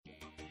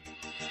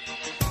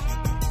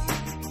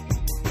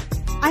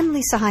I'm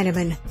Lisa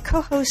Heinemann,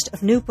 co-host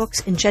of New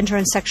Books in Gender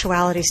and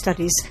Sexuality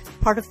Studies,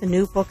 part of the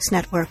New Books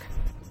Network.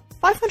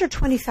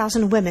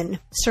 520,000 women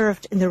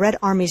served in the Red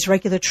Army's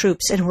regular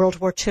troops in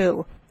World War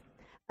II.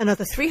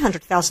 Another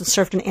 300,000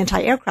 served in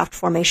anti-aircraft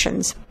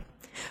formations.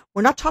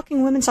 We're not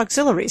talking women's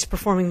auxiliaries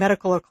performing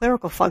medical or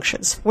clerical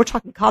functions. We're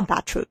talking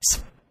combat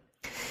troops.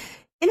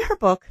 In her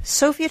book,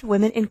 Soviet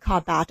Women in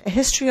Combat, A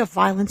History of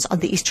Violence on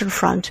the Eastern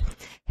Front,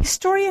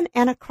 historian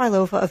Anna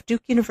Krylova of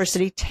Duke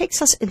University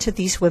takes us into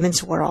these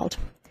women's world.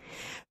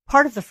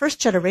 Part of the first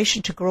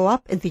generation to grow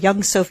up in the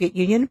young Soviet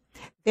Union,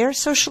 their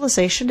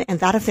socialization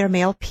and that of their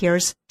male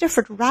peers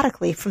differed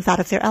radically from that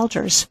of their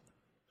elders.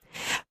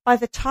 By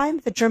the time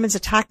the Germans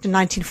attacked in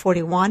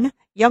 1941,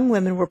 young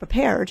women were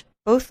prepared,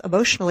 both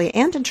emotionally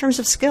and in terms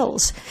of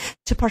skills,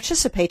 to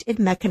participate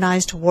in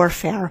mechanized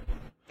warfare.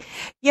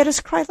 Yet,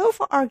 as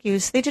Krylova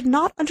argues, they did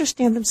not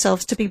understand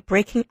themselves to be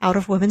breaking out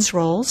of women's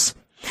roles,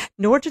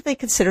 nor did they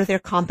consider their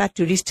combat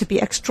duties to be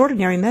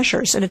extraordinary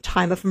measures in a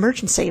time of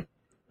emergency.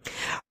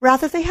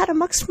 Rather, they had a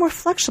much more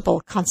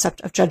flexible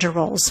concept of gender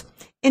roles,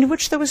 in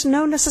which there was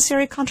no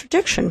necessary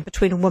contradiction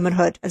between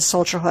womanhood and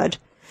soldierhood,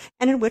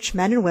 and in which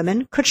men and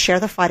women could share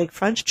the fighting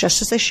front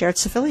just as they shared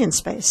civilian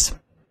space.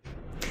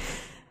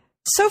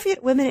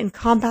 Soviet Women in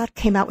Combat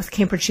came out with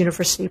Cambridge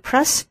University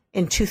Press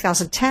in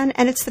 2010,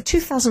 and it's the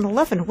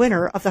 2011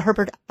 winner of the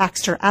Herbert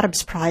Baxter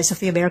Adams Prize of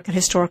the American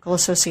Historical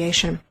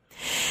Association.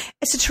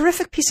 It's a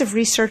terrific piece of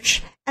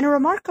research and a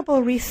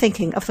remarkable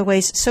rethinking of the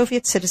ways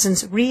Soviet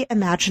citizens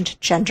reimagined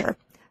gender.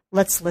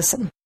 Let's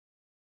listen.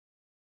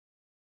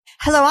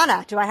 Hello,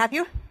 Anna. Do I have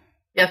you?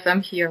 Yes,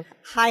 I'm here.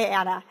 Hi,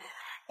 Anna.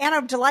 Anna,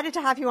 I'm delighted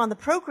to have you on the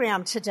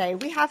program today.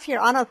 We have here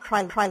Anna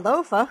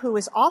Krylova, who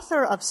is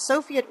author of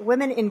Soviet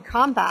Women in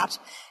Combat,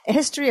 A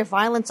History of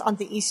Violence on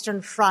the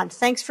Eastern Front.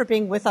 Thanks for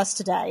being with us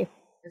today.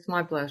 It's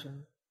my pleasure.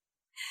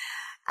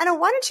 Anna,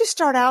 why don't you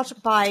start out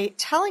by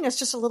telling us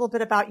just a little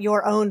bit about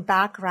your own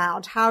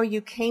background, how you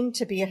came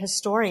to be a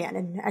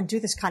historian and do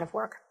this kind of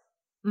work?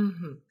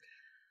 Mm-hmm.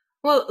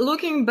 Well,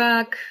 looking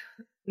back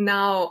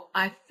now,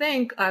 I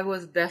think I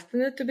was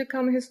destined to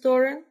become a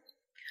historian.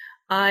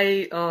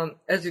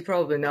 As you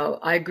probably know,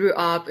 I grew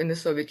up in the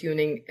Soviet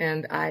Union,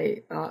 and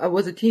I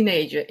was a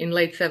teenager in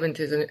late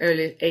 70s and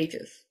early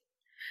 80s.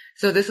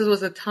 So this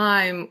was a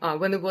time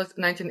when it was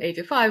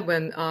 1985,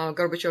 when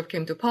Gorbachev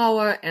came to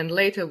power, and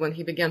later when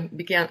he began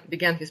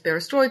his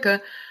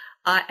perestroika,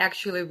 I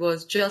actually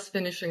was just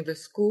finishing the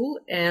school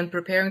and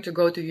preparing to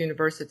go to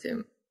university.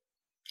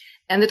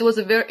 And it was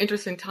a very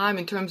interesting time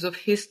in terms of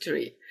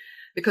history,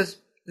 because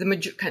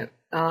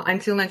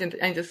until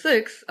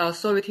 1996,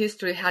 Soviet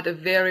history had a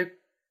very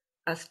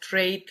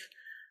straight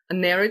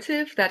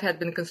narrative that had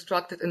been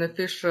constructed in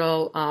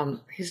official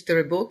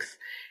history books.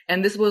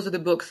 And this was the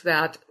books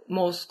that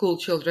most school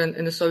children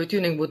in the Soviet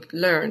Union would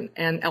learn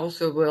and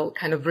also will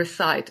kind of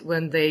recite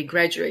when they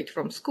graduate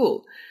from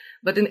school.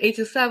 But in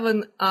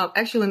 87,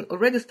 actually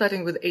already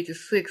starting with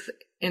 86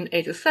 and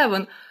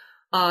 87,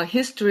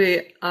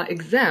 history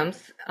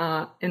exams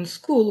in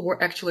school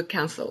were actually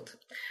canceled.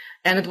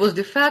 And it was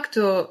de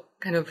facto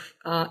kind of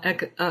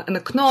an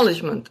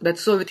acknowledgement that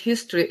Soviet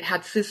history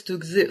had ceased to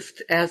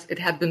exist as it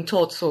had been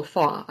taught so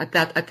far at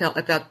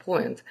that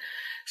point.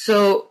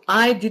 So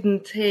I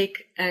didn't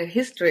take a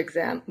history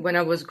exam when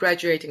I was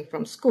graduating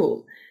from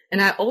school,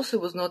 and I also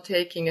was not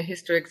taking a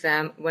history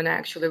exam when I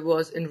actually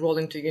was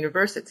enrolling to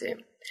university.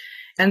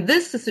 And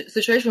this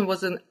situation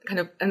was an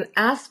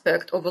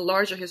aspect of a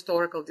larger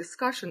historical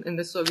discussion in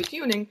the Soviet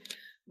Union,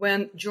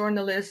 when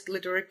journalists,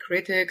 literary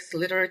critics,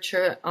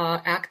 literature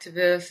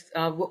activists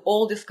were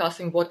all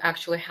discussing what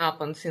actually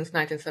happened since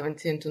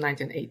 1917 to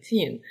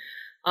 1918,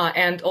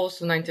 and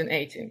also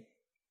 1980.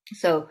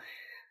 So,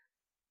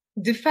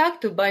 de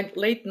facto, by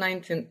late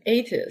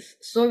 1980s,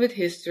 Soviet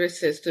history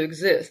ceased to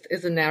exist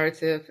as a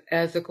narrative,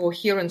 as a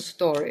coherent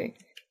story.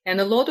 And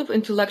a lot of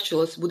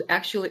intellectuals would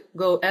actually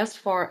go as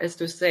far as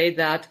to say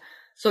that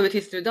Soviet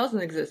history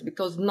doesn't exist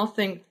because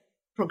nothing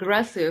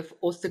progressive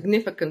or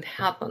significant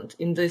happened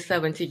in the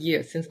 70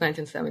 years since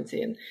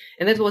 1917.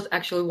 And that was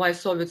actually why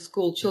Soviet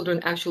school children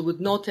actually would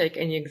not take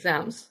any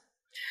exams.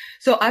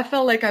 So I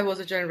felt like I was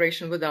a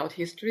generation without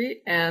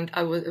history, and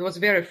it was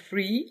very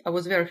free. I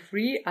was very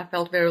free. I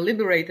felt very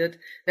liberated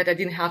that I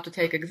didn't have to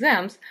take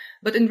exams.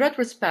 But in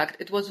retrospect,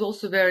 it was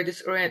also a very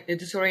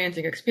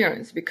disorienting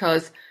experience,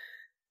 because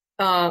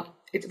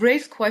it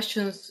raised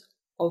questions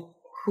of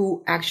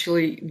who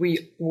actually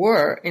we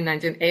were in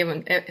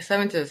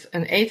 1970s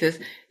and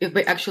 80s if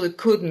we actually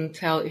couldn't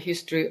tell a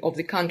history of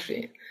the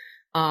country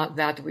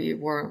that we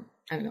were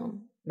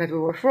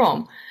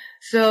from.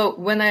 So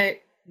when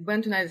I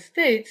went to the United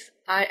States,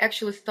 I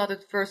actually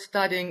started first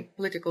studying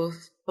political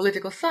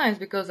science,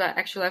 because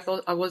I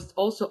thought I was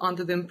also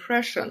under the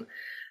impression,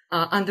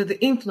 under the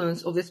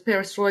influence of this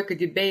perestroika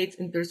debates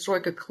and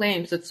perestroika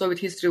claims that Soviet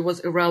history was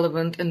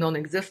irrelevant and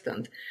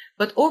non-existent.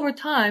 But over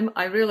time,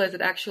 I realized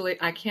that actually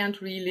I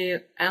can't really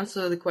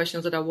answer the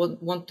questions that I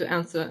want to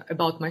answer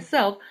about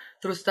myself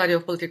through study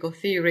of political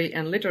theory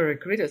and literary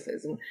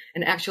criticism,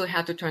 and actually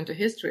had to turn to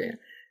history.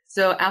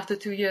 So after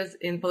 2 years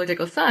in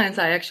political science,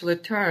 I actually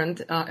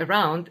turned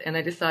around and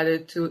I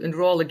decided to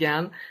enroll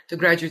again to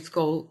graduate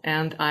school,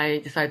 and I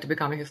decided to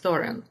become a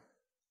historian.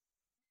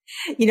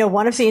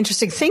 One of the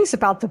interesting things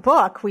about the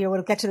book, we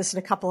will get to this in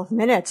a couple of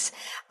minutes,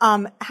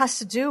 has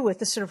to do with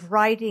the sort of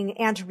writing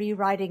and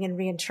rewriting and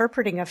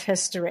reinterpreting of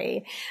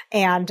history.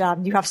 And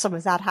you have some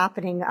of that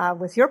happening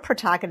with your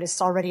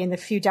protagonists already in the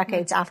few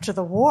decades after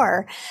the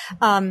war.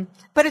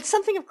 But it's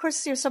something, of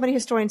course, so many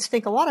historians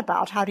think a lot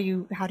about. How do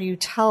you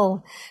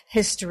tell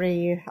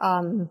history?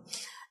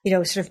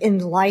 Sort of in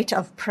light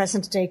of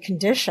present day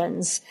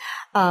conditions.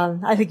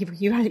 I think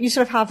you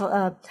sort of have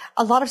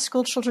a lot of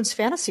school children's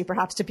fantasy,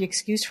 perhaps, to be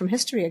excused from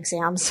history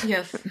exams.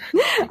 Yes.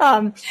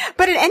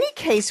 But in any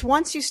case,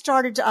 once you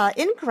started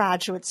in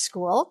graduate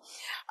school,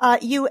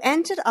 you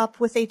ended up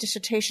with a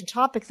dissertation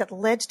topic that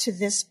led to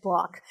this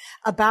book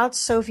about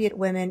Soviet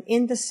women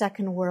in the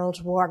Second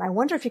World War. And I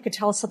wonder if you could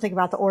tell us something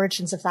about the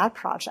origins of that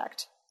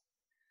project.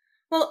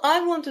 Well, I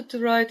wanted to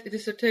write a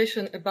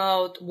dissertation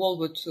about World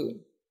War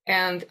II.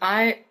 And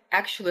I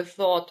actually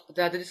thought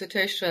that the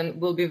dissertation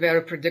will be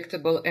very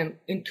predictable and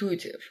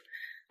intuitive.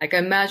 Like I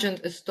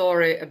imagined a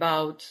story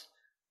about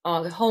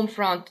the home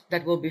front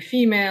that will be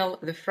female,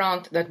 the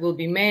front that will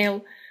be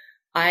male.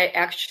 I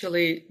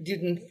actually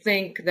didn't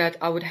think that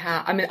I would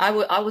have,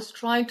 I was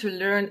trying to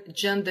learn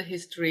gender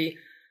history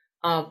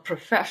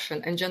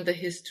profession and gender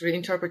history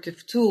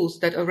interpretive tools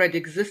that already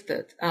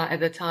existed at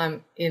the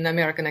time in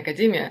American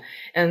academia.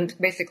 And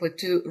basically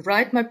to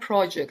write my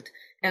project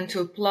and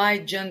to apply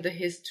gender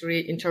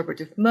history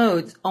interpretive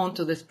modes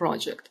onto this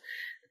project.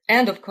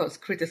 And of course,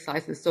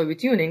 criticize the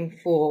Soviet Union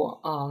for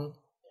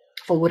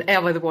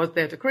whatever was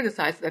there to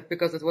criticize, that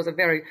because it was a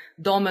very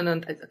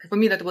dominant, for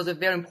me, that was a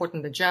very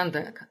important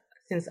agenda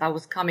since I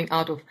was coming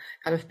out of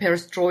kind of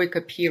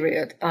perestroika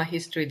period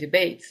history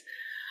debates.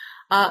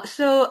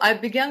 So I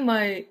began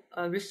my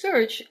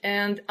research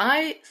and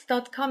I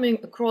started coming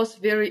across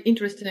very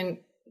interesting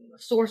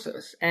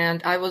sources,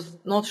 and I was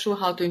not sure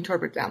how to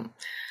interpret them.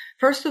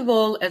 First of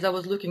all, as I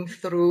was looking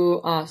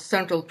through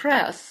Central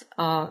Press,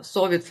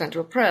 Soviet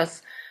Central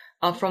Press,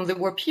 from the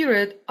war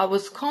period, I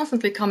was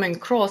constantly coming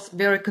across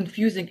very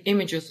confusing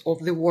images of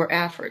the war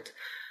effort.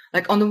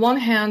 Like on the one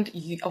hand,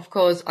 of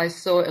course, I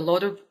saw a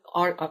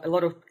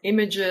lot of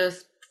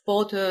images,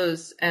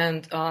 photos,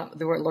 and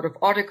there were a lot of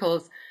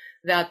articles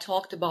that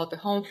talked about the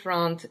home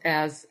front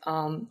as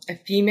a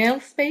female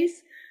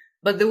space,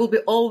 but there will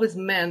be always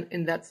men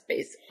in that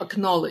space,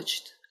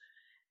 acknowledged.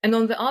 And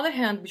on the other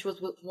hand, which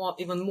was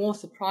even more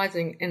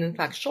surprising and in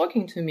fact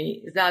shocking to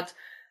me, is that,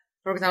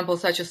 for example,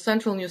 such a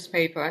central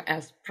newspaper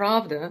as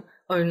Pravda,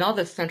 or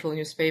another central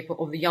newspaper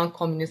of the Young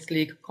Communist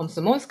League,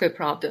 Komsomolskaya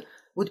Pravda,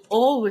 would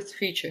always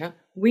feature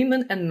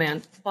women and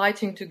men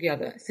fighting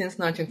together since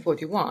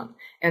 1941.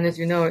 And as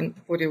you know, in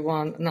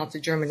 1941, Nazi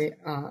Germany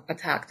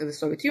attacked the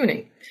Soviet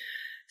Union.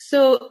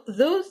 So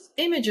those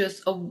images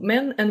of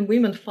men and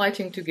women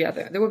fighting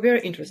together, they were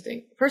very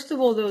interesting. First of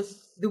all,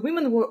 the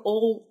women were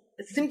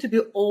seemed to be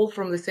all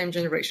from the same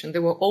generation. They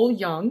were all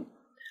young,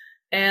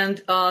 and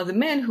the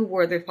men who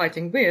were they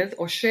fighting with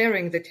or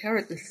sharing the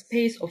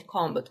space of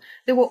combat,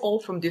 they were all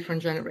from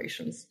different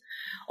generations.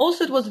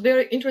 Also, it was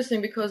very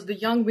interesting because the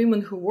young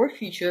women who were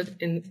featured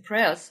in the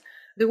press,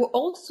 they were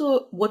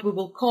also what we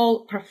will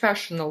call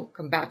professional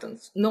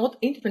combatants, not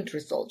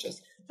infantry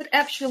soldiers, but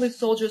actually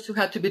soldiers who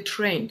had to be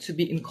trained to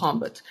be in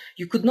combat.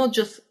 You could not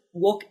just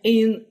walk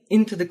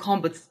into the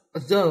combat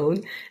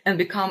zone and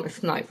become a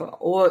sniper,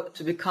 or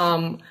to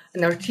become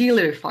an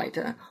artillery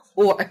fighter,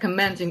 or a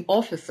commanding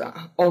officer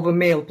of a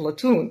male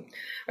platoon.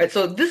 Right?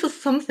 So this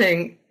is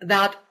something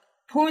that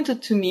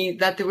pointed to me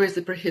that there is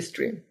a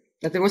prehistory,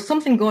 that there was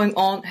something going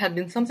on, had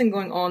been something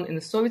going on in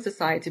the Soviet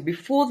society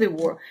before the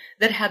war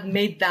that had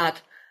made that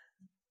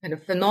kind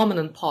of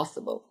phenomenon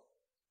possible.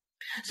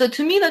 So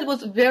to me, that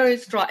was very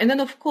strong. And then,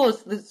 of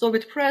course, the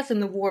Soviet press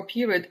in the war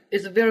period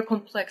is a very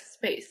complex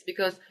space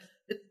because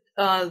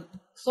the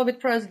Soviet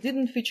press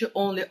didn't feature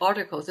only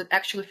articles. It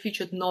actually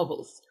featured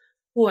novels,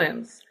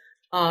 poems,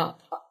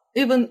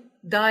 even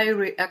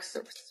diary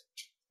excerpts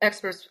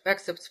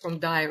from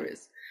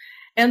diaries.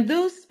 And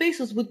those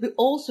spaces would be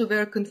also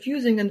very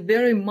confusing and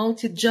very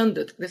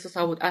multi-gendered. This is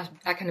how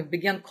I kind of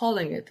began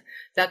calling it,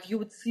 that you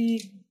would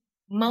see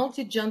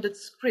multi-gendered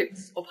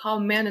scripts of how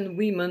men and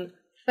women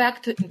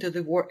factor into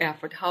the war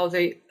effort, how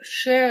they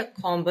share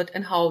combat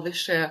and how they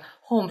share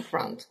home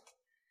front.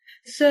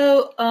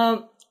 So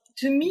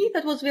to me,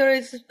 that was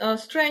very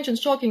strange and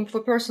shocking for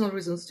personal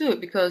reasons too,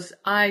 because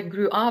I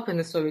grew up in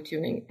the Soviet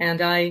Union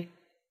and I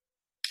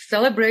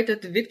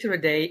celebrated Victory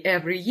Day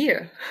every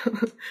year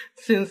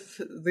since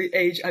the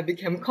age I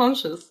became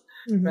conscious,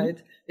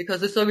 right? Because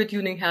the Soviet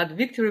Union had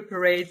victory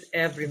parades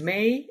every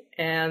May,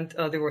 and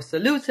there were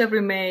salutes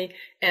every May,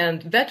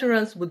 and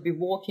veterans would be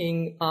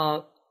walking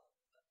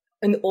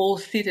in all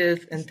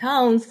cities and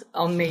towns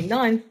on May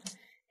 9th,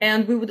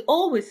 and we would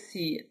always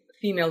see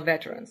female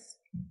veterans.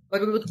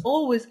 But we would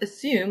always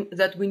assume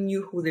that we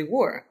knew who they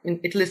were. And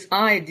at least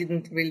I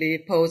didn't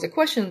really pose a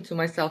question to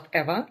myself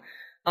ever.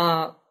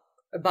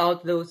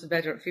 about those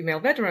female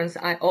veterans,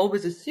 I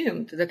always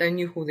assumed that I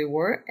knew who they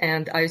were,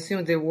 and I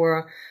assumed they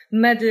were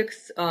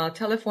medics,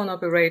 telephone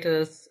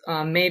operators,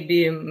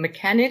 maybe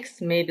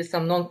mechanics, maybe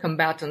some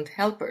non-combatant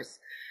helpers.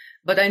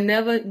 But I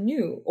never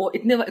knew, or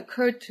it never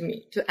occurred to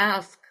me to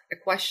ask a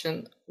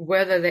question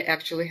whether they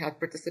actually had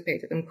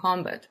participated in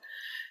combat.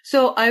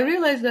 So I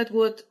realized that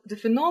what the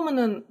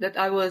phenomenon that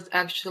I was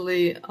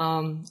actually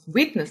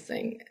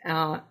witnessing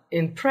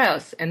in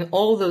press and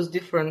all those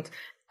different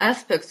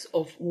aspects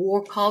of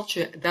war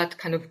culture that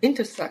kind of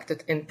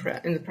intersected in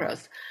the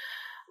press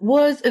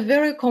was a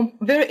very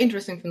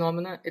interesting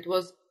phenomenon. It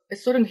was a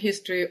certain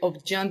history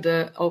of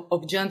gendered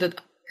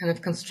kind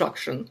of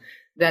construction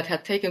that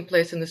had taken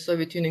place in the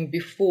Soviet Union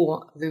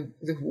before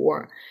the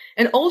war.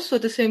 And also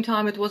at the same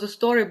time, it was a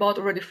story about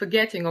already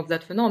forgetting of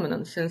that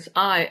phenomenon, since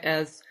I,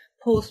 as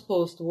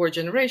post-war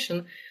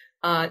generation,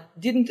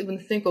 didn't even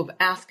think of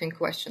asking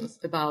questions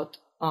about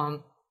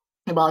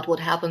what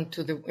happened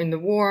in the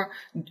war,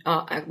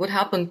 what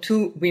happened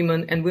to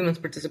women and women's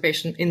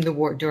participation in the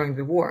war during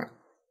the war.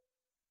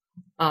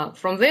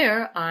 From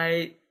there,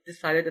 I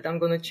decided that I'm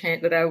going to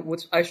change, that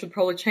I should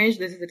probably change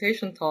the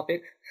dissertation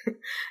topic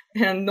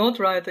and not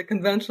write a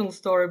conventional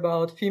story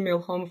about female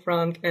home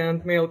front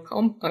and male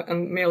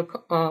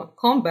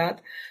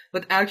combat,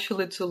 but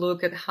actually to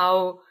look at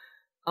how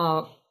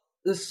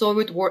the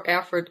Soviet war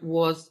effort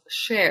was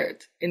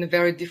shared in a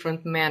very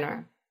different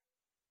manner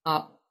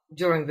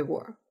during the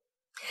war.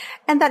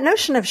 And that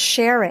notion of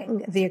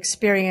sharing the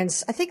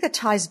experience, I think that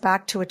ties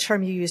back to a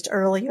term you used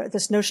earlier,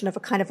 this notion of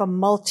a kind of a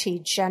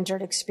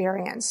multi-gendered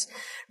experience,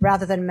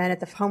 rather than men at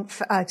the fighting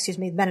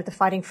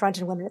front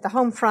and women at the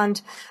home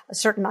front, a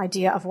certain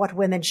idea of what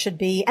women should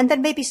be, and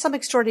then maybe some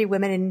extraordinary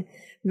women in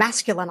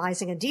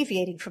masculinizing and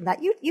deviating from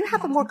that. You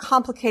have a more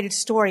complicated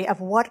story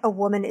of what a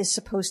woman is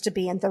supposed to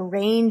be and the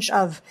range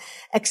of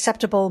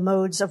acceptable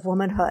modes of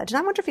womanhood. And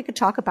I wonder if you could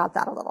talk about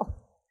that a little.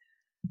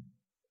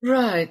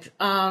 Right.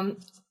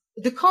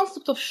 The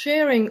concept of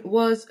sharing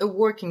was a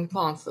working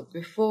concept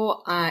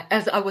before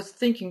as I was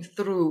thinking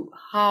through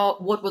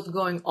what was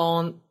going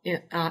on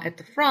at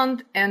the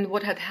front and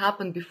what had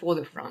happened before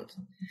the front.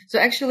 So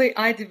actually,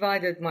 I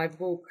divided my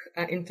book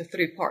into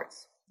 3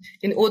 parts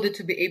in order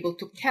to be able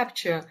to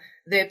capture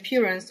the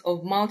appearance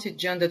of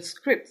multi-gendered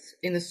scripts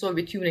in the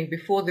Soviet Union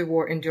before the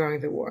war and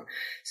during the war.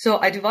 So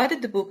I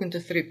divided the book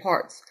into 3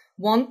 parts.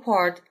 One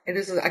part, and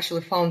this is actually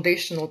a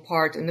foundational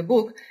part in the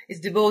book, is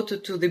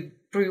devoted to the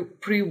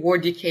pre-war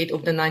decade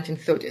of the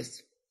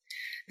 1930s.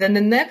 Then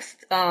the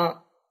next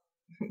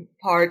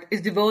part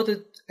is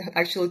devoted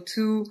actually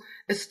to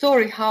a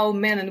story how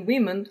men and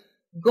women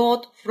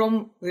got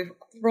from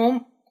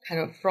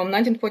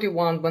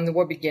 1941 when the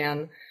war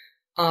began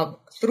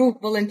through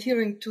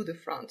volunteering to the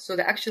front. So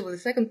the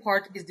second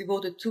part is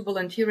devoted to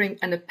volunteering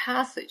and a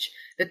passage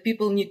that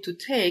people need to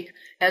take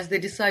as they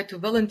decide to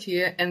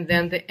volunteer, and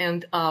then they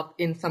end up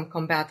in some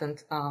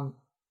combatant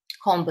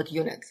combat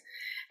units.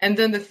 And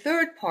then the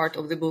third part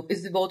of the book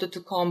is devoted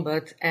to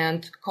combat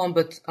and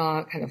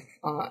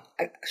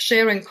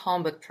sharing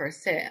combat per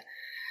se.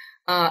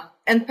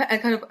 And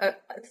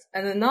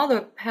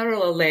another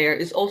parallel layer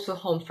is also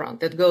home front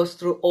that goes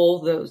through all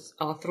those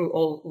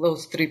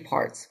 3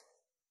 parts.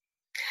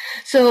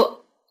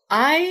 So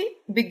I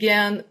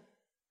began.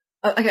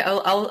 Okay,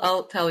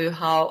 I'll tell you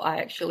how I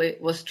actually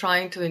was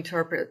trying to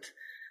interpret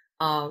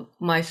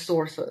my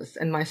sources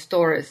and my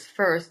stories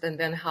first, and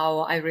then how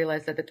I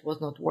realized that it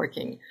was not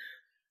working.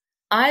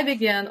 I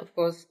began, of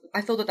course,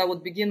 I thought that I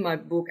would begin my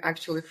book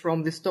actually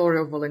from the story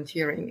of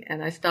volunteering,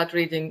 and I started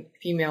reading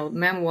female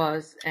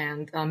memoirs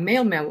and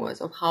male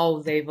memoirs of how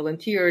they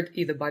volunteered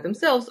either by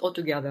themselves or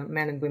together,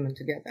 men and women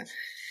together.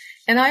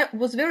 And I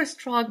was very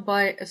struck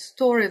by a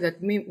story that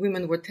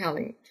women were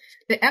telling.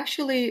 They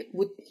actually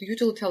would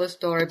usually tell a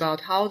story about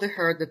how they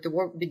heard that the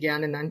war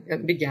began on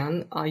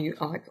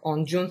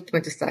June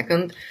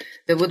 22nd.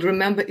 They would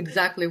remember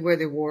exactly where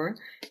they were,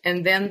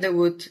 and then they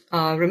would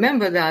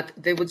remember that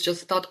they would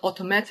just start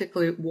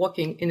automatically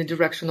walking in the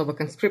direction of a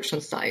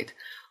conscription site,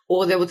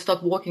 or they would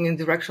start walking in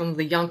the direction of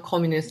the Young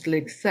Communist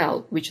League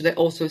cell, which they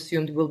also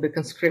assumed will be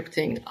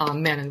conscripting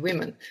men and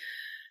women.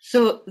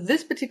 So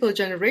this particular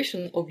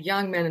generation of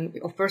young men,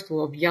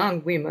 of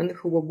young women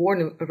who were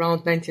born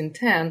around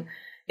 1910,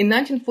 in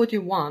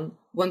 1941,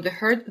 when they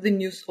heard the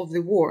news of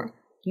the war,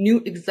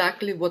 knew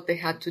exactly what they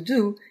had to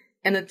do,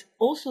 and it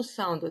also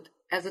sounded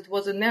as it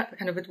was a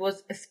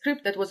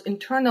script that was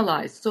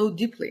internalized so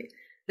deeply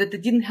that they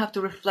didn't have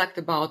to reflect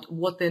about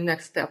what their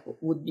next step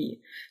would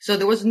be. So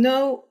there was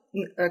no,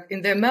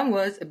 in their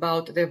memoirs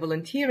about their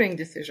volunteering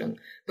decision,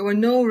 there were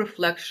no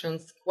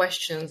reflections,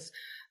 questions,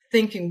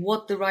 thinking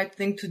what the right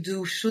thing to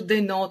do, should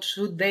they not,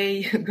 should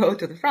they go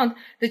to the front.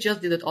 They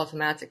just did it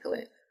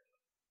automatically.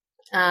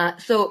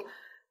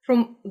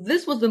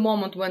 This was the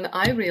moment when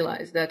I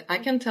realized that I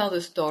can tell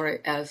this story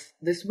as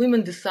this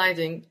women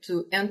deciding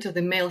to enter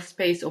the male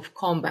space of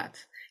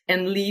combat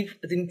and leave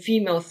the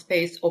female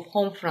space of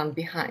home front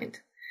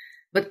behind.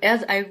 But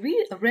as I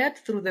read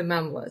through the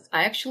memoirs,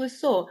 I actually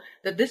saw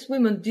that these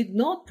women did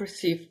not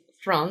perceive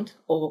front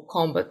or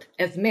combat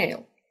as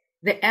male.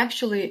 they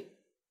actually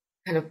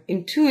kind of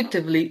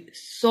intuitively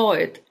saw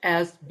it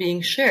as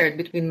being shared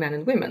between men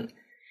and women.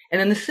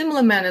 And in a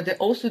similar manner, they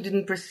also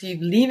didn't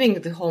perceive leaving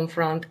the home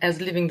front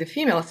as leaving the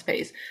female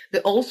space. They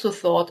also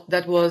thought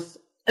that was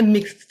a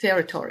mixed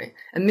territory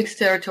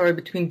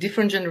between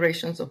different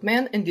generations of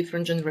men and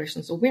different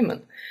generations of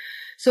women.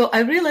 So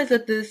I realized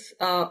that this,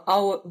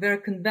 our very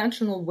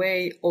conventional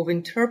way of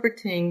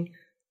interpreting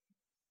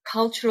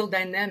cultural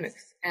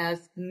dynamics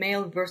as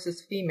male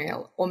versus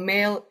female, or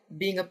male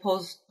being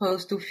opposed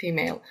to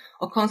female,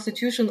 or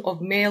constitution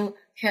of male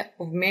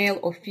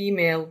or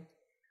female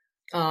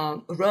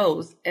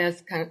roles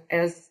as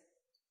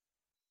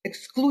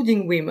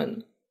excluding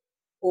women,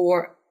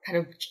 or kind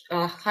of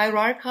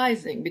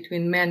hierarchizing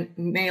between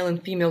male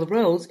and female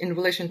roles in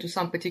relation to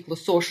some particular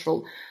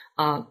social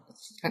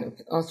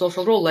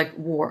social role, like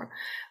war.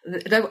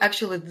 That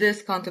actually,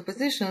 these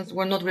counterpositions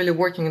were not really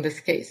working in this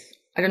case.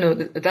 I don't know.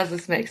 Does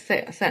this make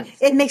sense?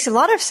 It makes a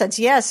lot of sense,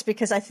 yes,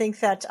 because I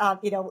think that,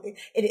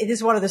 it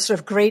is one of the sort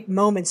of great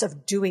moments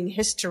of doing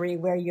history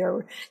where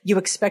you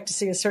expect to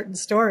see a certain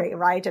story,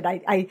 right? And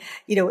I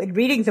in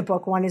reading the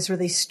book, one is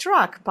really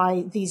struck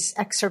by these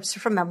excerpts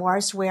from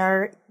memoirs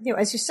where,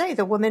 as you say,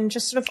 the women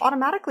just sort of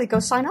automatically go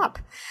sign up.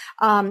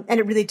 And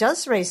it really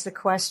does raise the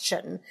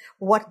question,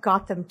 what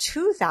got them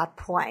to that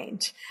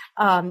point?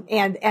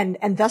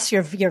 And thus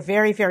your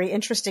very, very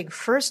interesting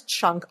first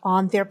chunk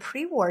on their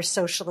pre-war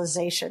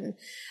socialization,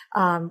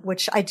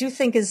 which I do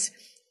think is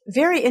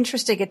very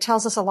interesting. It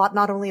tells us a lot,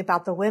 not only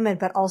about the women,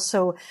 but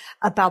also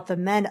about the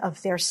men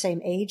of their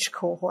same age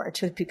cohort,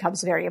 who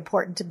becomes very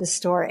important in the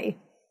story.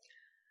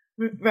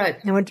 Right.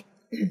 I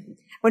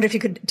wonder if you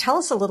could tell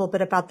us a little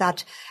bit about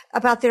that,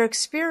 about their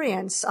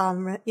experience,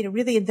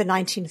 really in the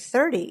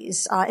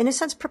 1930s, in a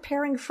sense,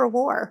 preparing for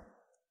war.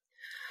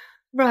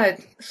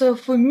 Right. So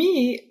for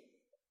me,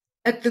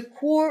 at the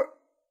core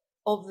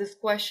of this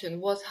question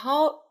was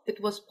how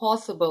it was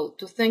possible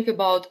to think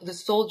about the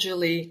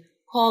soldierly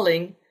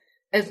calling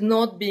as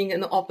not being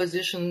in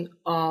opposition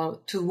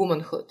to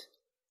womanhood.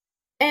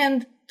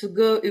 And to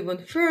go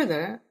even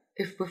further,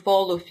 if we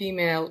follow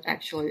female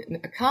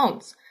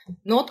accounts,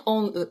 not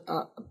only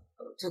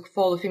to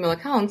follow female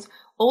accounts,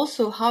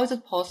 also how is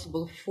it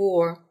possible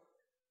for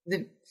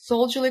the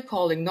soldierly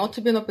calling not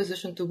to be in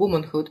opposition to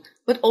womanhood,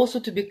 but also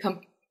to be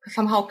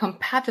somehow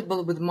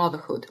compatible with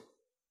motherhood?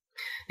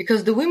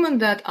 Because the women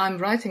that I'm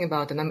writing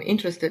about and I'm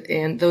interested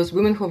in, those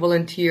women who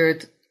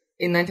volunteered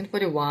in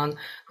 1941,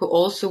 who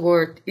also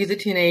were either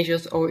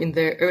teenagers or in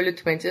their early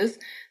 20s,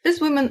 these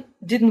women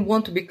didn't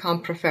want to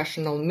become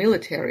professional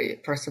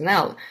military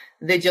personnel.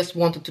 They just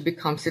wanted to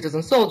become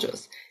citizen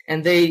soldiers.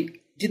 And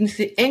they didn't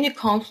see any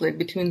conflict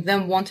between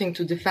them wanting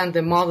to defend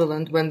their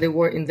motherland when they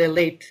were in their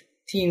late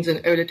teens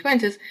and early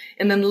 20s,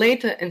 and then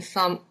later in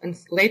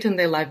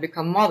their life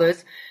become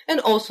mothers. And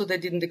also they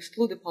didn't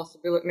exclude the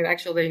possibility,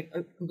 they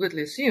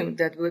completely assumed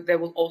that they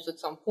will also at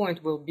some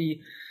point will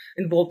be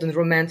involved in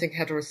romantic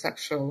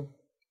heterosexual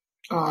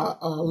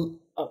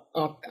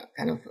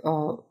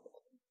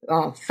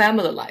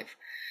family life.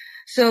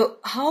 So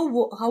how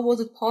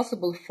was it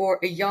possible for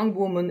a young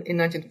woman in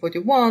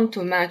 1941 to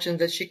imagine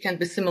that she can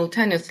be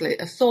simultaneously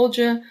a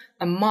soldier,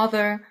 a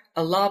mother,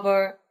 a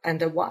lover,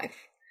 and a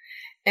wife?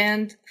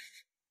 And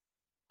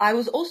I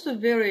was also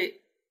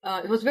it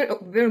was very,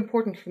 very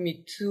important for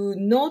me to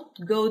not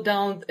go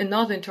down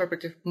another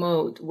interpretive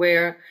mode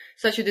where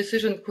such a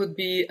decision could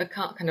be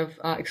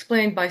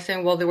explained by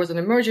saying, well, there was an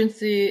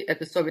emergency at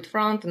the Soviet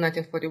front in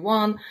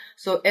 1941,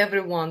 so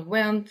everyone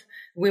went,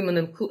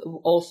 women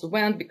also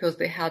went because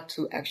they had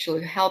to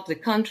actually help the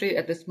country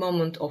at this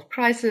moment of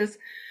crisis.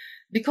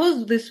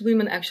 Because these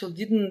women actually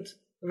didn't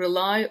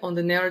rely on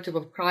the narrative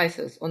of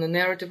crisis, on the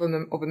narrative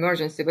of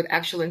emergency, but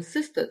actually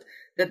insisted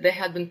that they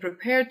had been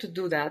prepared to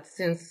do that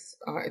since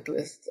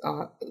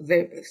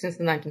since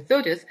the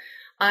 1930s.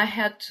 I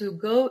had to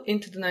go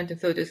into the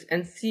 1930s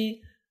and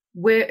see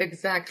where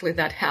exactly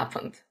that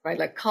happened, right?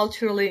 Like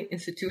culturally,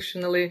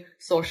 institutionally,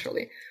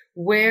 socially,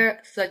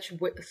 where such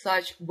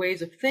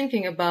ways of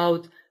thinking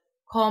about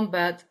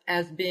combat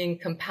as being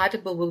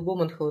compatible with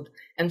womanhood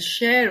and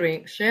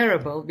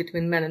shareable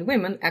between men and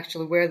women,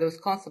 actually where those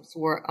concepts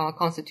were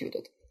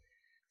constituted.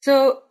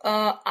 So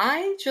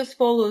I just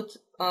followed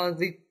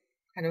the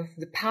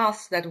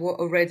paths that were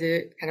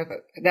already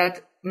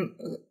that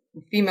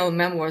female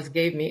memoirs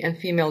gave me and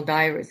female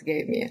diaries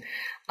gave me.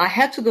 I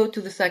had to go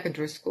to the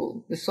secondary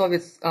school, the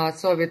Soviet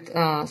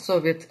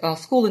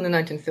school in the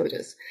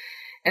 1930s,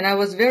 and I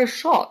was very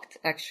shocked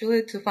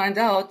actually to find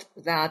out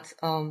that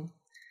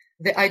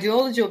the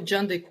ideology of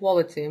gender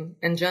equality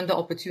and gender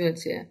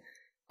opportunity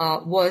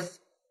was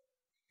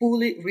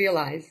fully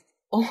realized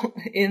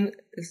in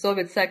the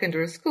Soviet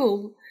secondary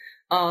school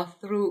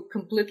through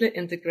completely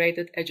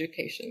integrated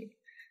education.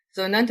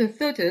 So in the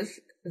 1930s,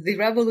 the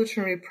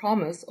revolutionary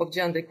promise of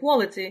gender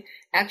equality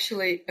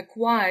actually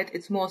acquired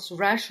its most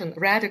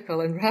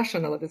radical and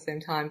rational at the same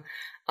time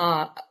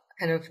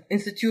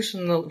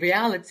institutional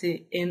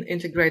reality in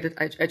integrated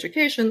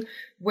education,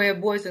 where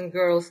boys and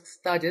girls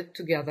studied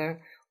together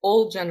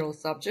all general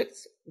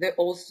subjects, They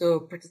also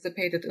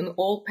participated in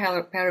all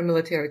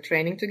paramilitary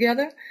training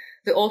together.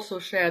 They also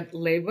shared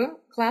labor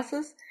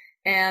classes,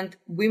 and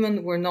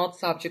women were not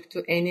subject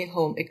to any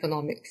home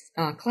economics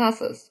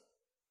classes.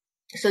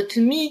 So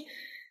to me,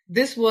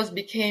 this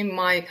became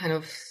my kind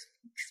of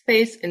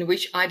space in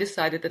which I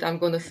decided that I'm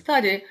going to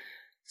study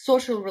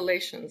social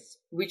relations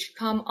which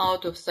come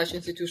out of such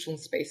institutional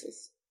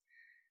spaces.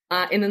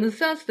 And in a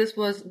sense, this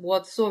was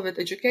what Soviet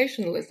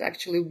educationalists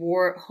actually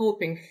were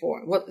hoping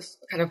for, what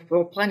kind of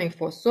were planning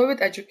for. Soviet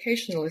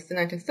educationalists in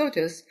the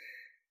 1930s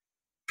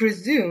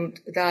presumed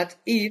that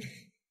if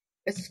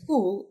a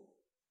school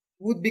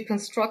would be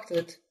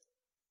constructed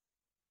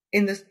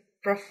in this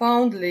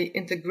profoundly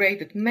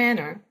integrated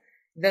manner,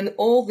 then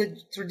all the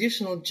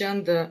traditional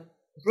gender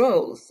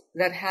roles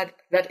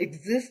that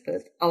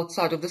existed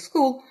outside of the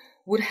school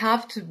would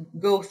have to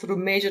go through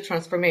major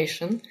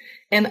transformation,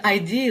 and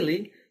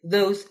ideally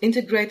those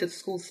integrated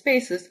school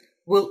spaces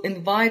will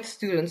invite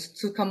students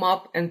to come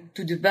up and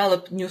to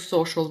develop new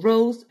social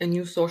roles and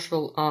new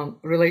social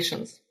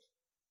relations.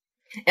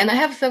 And I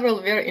have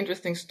several very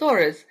interesting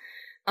stories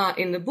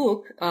in the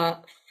book,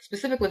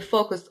 specifically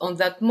focused on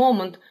that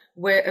moment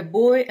where a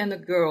boy and a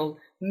girl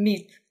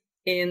meet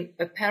in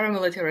a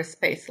paramilitary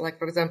space, like,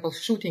 for example,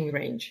 shooting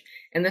range,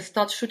 and they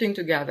start shooting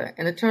together.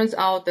 And it turns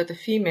out that a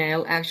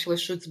female actually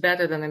shoots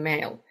better than a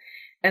male.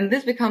 And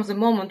this becomes a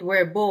moment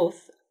where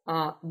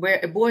where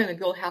a boy and a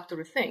girl have to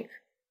rethink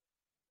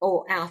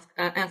or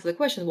answer the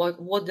question,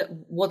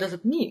 what does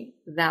it mean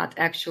that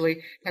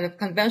actually kind of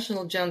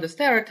conventional gender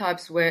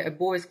stereotypes where a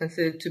boy is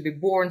considered to be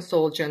born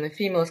soldier and a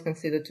female is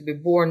considered to be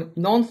born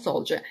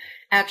non-soldier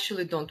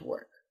actually don't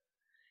work.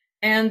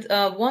 And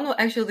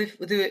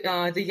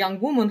the young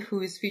woman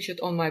who is featured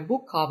on my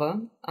book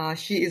cover,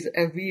 she is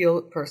a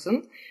real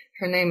person.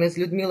 Her name is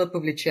Lyudmila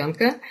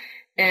Pavlichenko,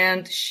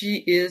 and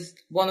she is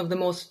one of the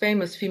most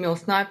famous female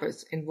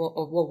snipers of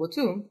World War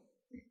II.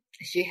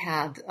 She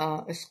had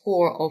a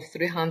score of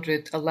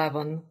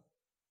 311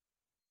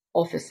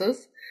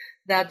 officers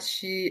that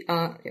she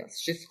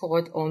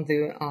scored on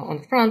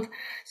the front.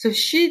 So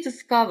she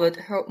discovered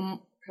her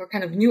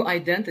kind of new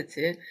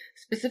identity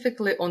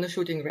specifically on the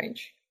shooting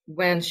range,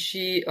 when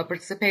she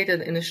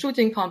participated in a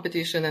shooting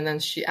competition, and then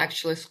she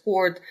actually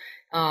scored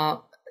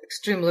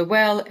extremely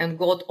well and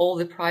got all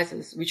the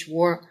prizes which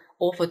were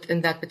offered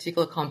in that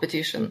particular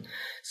competition.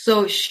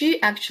 So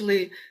she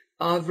actually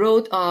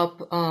wrote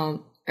up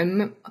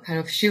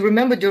she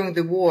remembered during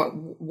the war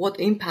what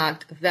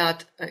impact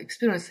that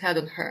experience had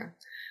on her,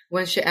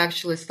 when she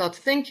actually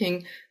started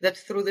thinking that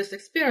through this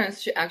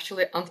experience she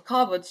actually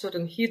uncovered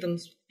certain hidden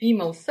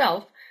female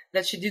self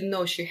that she didn't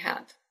know she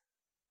had.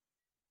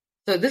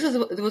 So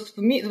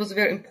for me, it was a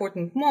very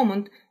important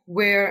moment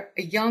where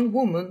a young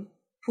woman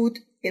put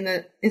in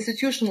an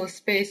institutional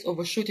space of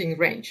a shooting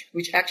range,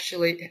 which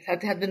actually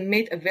had been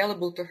made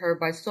available to her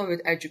by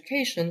Soviet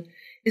education,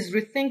 is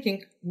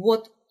rethinking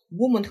what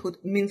womanhood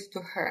means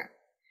to her.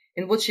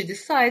 And what she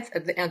decides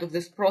at the end of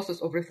this process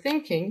of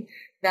rethinking,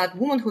 that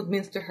womanhood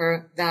means to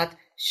her that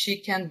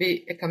she can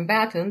be a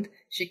combatant,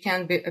 she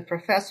can be a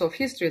professor of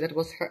history. That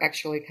was her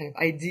actually kind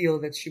of ideal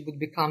that she would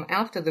become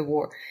after the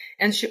war.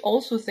 And she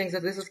also thinks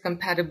that this is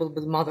compatible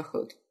with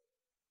motherhood.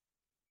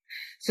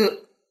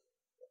 So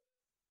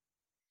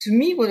to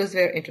me, what is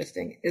very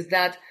interesting is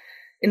that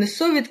in the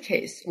Soviet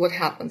case, what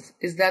happens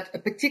is that a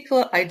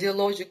particular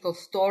ideological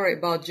story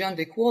about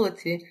gender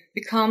equality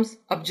becomes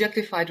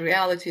objectified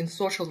reality in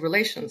social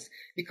relations,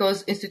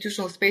 because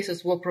institutional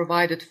spaces were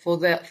provided for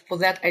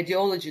that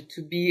ideology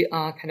to be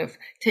kind of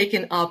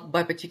taken up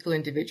by particular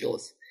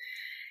individuals.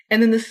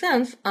 And in a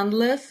sense,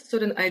 unless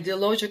certain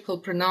ideological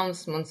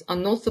pronouncements are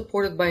not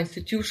supported by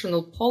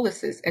institutional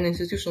policies and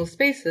institutional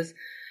spaces,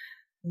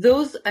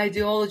 those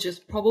ideologies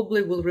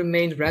probably will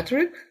remain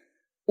rhetoric,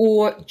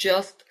 or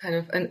just kind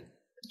of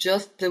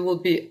there will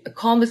be a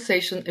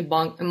conversation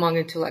among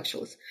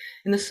intellectuals.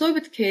 In the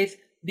Soviet case,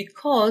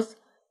 because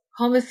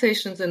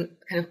conversations and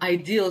kind of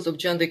ideals of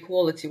gender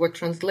equality were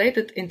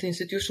translated into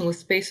institutional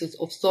spaces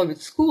of Soviet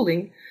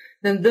schooling,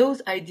 then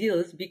those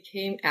ideals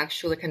became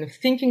actually kind of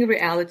thinking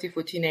reality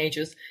for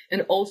teenagers,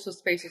 and also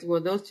spaces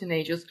where those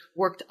teenagers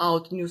worked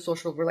out new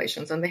social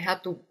relations, and they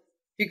had to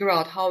figure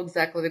out how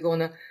exactly they're going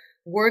to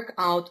work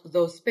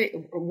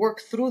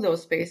through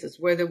those spaces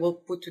where they will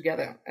put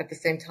together at the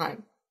same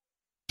time.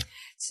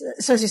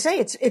 So as you say,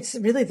 it's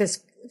really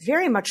this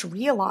very much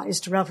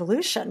realized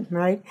revolution,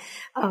 right?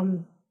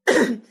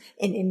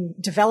 In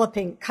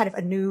developing kind of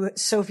a new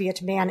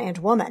Soviet man and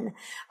woman.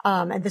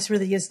 And this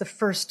really is the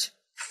first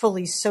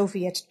fully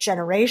Soviet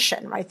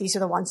generation, right? These are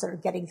the ones that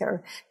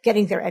are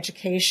getting their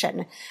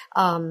education,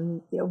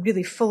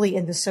 really fully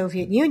in the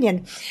Soviet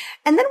Union.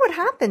 And then what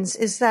happens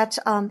is that,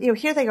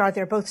 here they are,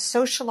 they're both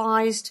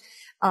socialized,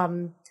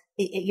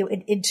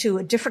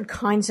 into different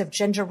kinds of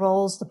gender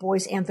roles. The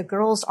boys and the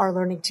girls are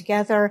learning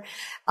together.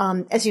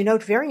 As you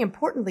note, very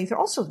importantly, they're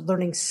also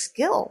learning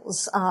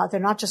skills. They're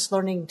not just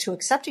learning to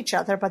accept each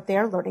other, but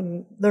they're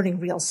learning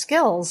real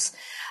skills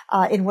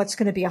in what's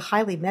going to be a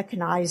highly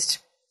mechanized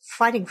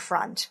fighting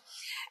front.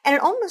 And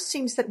it almost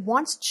seems that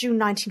once June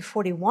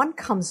 1941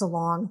 comes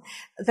along,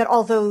 that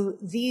although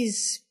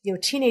these,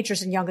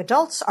 teenagers and young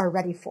adults are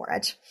ready for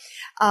it,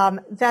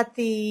 that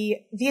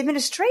the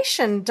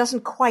administration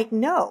doesn't quite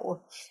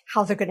know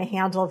how they're going to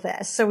handle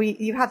this. So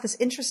you have this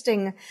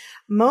interesting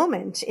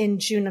moment in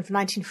June of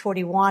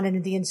 1941 and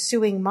in the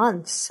ensuing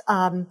months,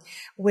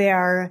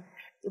 where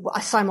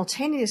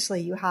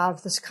simultaneously you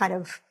have this kind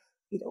of,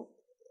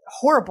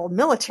 horrible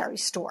military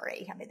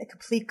story. I mean, the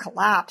complete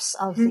collapse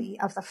of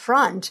the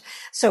front.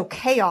 So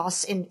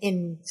chaos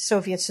in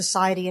Soviet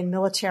society and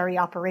military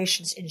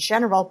operations in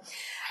general,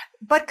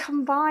 but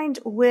combined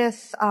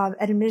with an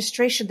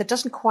administration that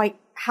doesn't quite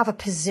have a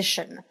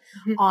position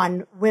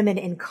on women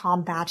in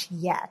combat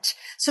yet.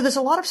 So there's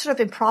a lot of sort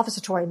of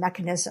improvisatory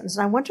mechanisms.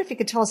 And I wonder if you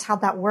could tell us how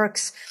that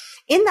works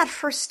in that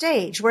first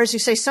stage, whereas you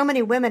say so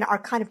many women are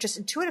kind of just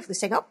intuitively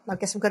saying, oh, I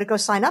guess I'm going to go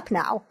sign up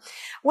now.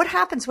 What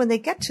happens when they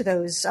get to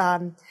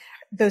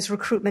those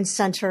recruitment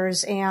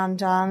centers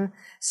and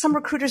some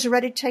recruiters are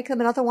ready to take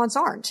them and other ones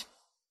aren't?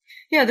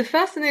 Yeah, the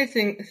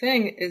fascinating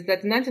thing is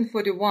that in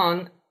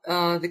 1941,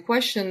 the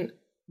question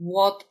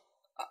what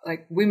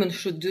women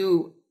should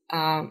do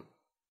during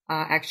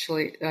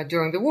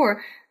the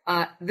war,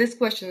 this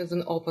question is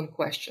an open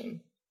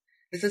question.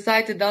 The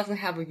society doesn't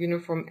have a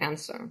uniform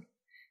answer.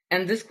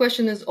 And this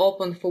question is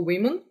open for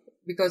women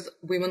because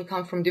women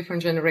come from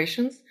different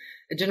generations.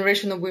 A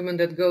generation of women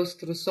that goes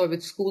through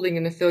Soviet schooling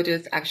in the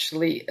 30s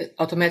actually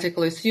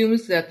automatically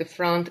assumes that the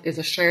front is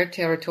a shared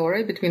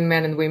territory between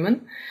men and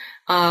women.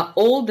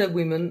 All the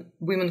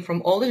women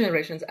from all the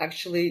generations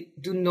actually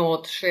do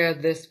not share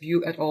this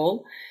view at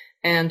all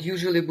and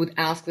usually would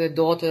ask their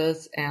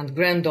daughters and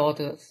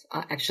granddaughters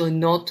actually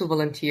not to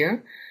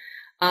volunteer.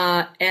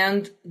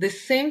 And the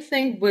same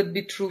thing would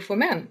be true for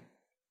men.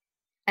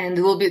 And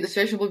the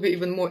situation will be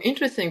even more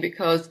interesting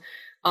because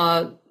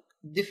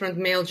different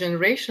male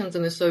generations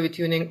in the Soviet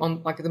Union,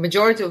 the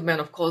majority of men,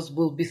 of course,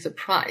 will be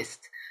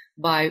surprised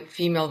by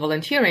female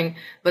volunteering.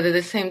 But at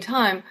the same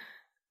time,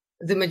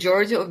 the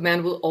majority of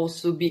men will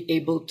also be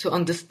able to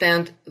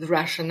understand the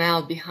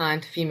rationale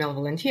behind female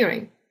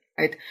volunteering,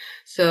 right?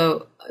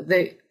 So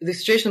the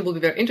situation will be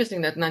very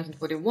interesting that in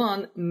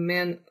 1941,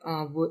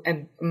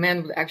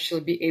 men would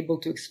actually be able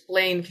to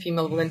explain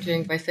female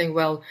volunteering by saying,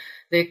 well,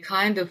 they're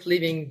kind of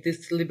living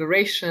this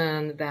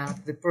liberation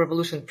that the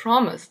revolution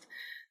promised.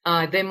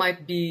 They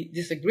might be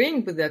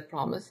disagreeing with that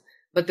promise,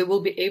 but they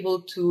will be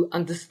able to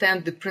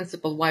understand the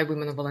principle why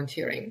women are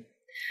volunteering.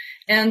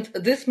 And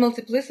this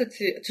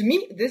multiplicity, to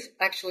me, this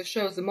actually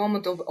shows a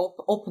moment of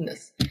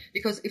openness,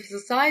 because if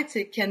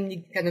society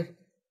can kind of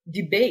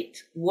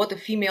debate what a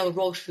female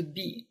role should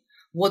be,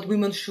 what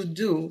women should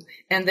do,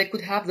 and they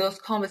could have those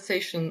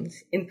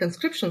conversations in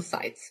conscription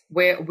sites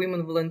where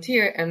women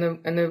volunteer and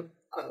a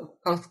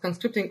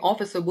conscripting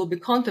officer will be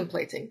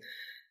contemplating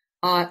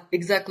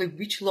exactly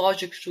which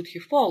logic should he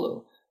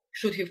follow.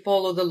 Should he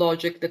follow the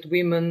logic that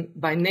women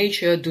by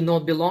nature do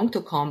not belong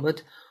to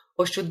combat,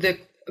 or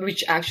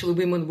which actually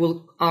women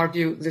will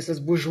argue this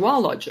is bourgeois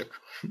logic,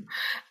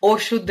 or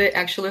should they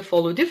actually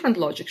follow different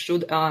logic?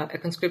 Should a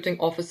conscripting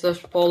officer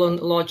follow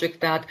logic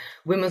that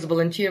women's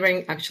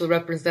volunteering actually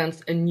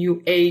represents a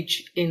new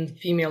age in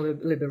female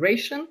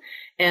liberation,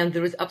 and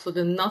there is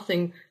absolutely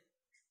nothing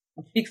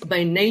fixed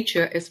by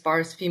nature as far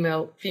as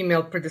female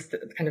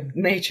kind of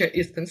nature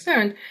is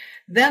concerned?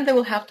 Then they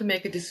will have to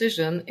make a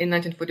decision in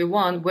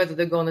 1941 whether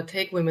they're going to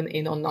take women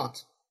in or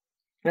not.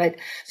 Right.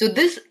 So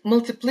this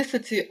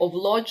multiplicity of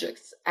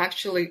logics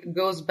actually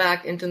goes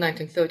back into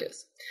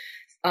 1930s.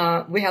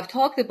 We have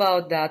talked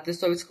about that the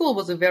Soviet school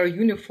was a very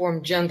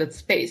uniform gendered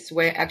space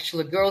where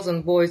actually girls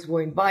and boys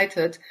were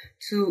invited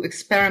to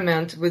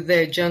experiment with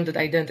their gendered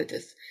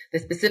identities. They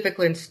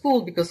specifically in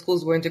school, because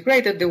schools were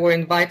integrated, they were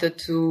invited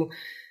to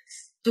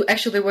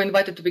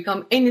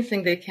become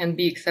anything they can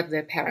be except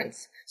their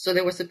parents. So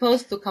they were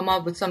supposed to come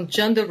up with some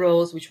gender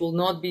roles which will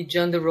not be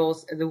gender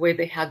roles the way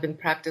they had been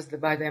practiced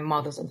by their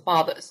mothers and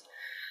fathers.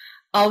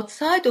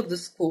 Outside of the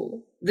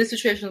school, this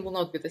situation will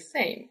not be the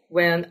same.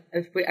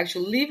 If we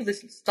actually leave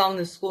this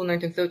Stalinist school in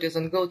the 1930s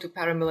and go to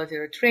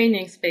paramilitary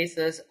training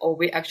spaces, or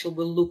we actually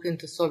will look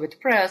into Soviet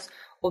press,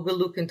 or we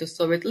look into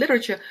Soviet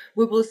literature,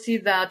 we will see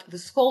that the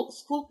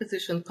school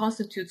position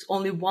constitutes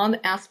only one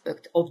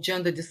aspect of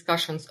gender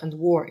discussions and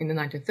war in the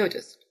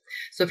 1930s.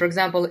 So, for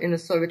example, in the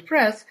Soviet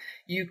press,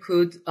 you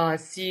could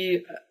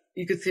see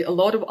a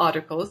lot of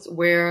articles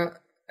where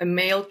a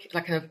male,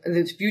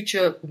 the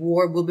future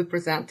war will be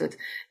presented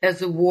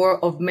as a war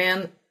of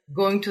men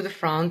going to the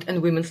front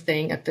and women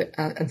staying at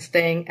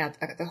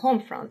the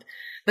home front.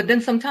 But then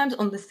sometimes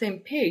on the same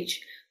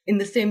page, in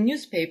the same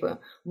newspaper,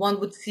 one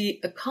would see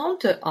a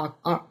counter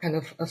kind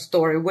of a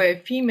story where a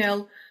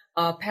female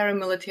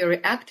paramilitary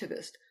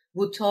activist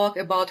would talk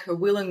about her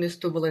willingness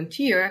to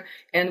volunteer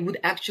and would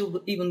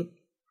actually even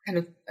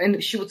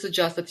and she would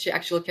suggest that she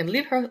actually can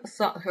leave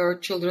her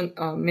children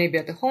maybe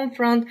at the home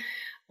front,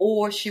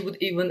 or she would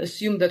even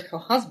assume that her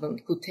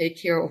husband could take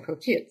care of her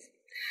kids.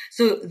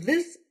 So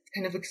this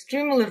kind of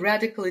extremely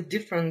radically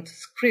different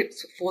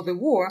scripts for the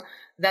war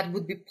that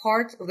would be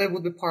part of the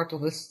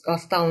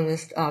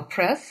Stalinist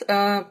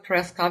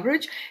press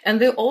coverage, and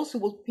they also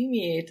will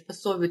permeate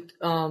Soviet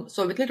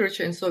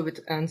literature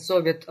and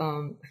Soviet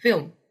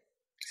film.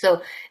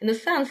 So, in a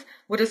sense,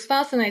 what is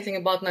fascinating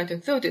about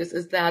 1930s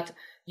is that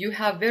you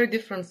have very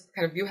different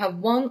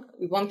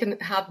one can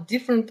have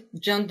different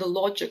gender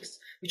logics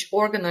which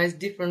organize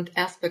different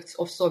aspects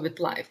of Soviet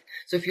life.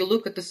 So if you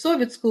look at the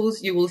Soviet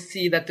schools, you will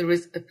see that there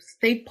is a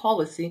state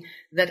policy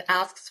that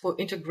asks for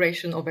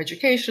integration of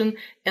education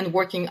and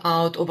working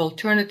out of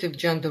alternative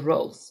gender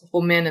roles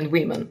for men and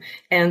women,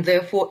 and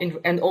therefore,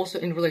 and also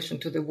in relation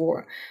to the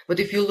war.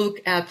 But if you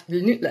look at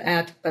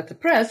the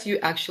press, you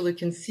actually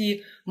can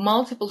see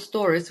multiple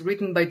stories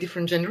written by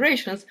different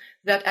generations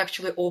that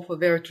actually offer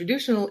very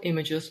traditional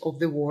images of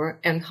the war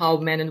and how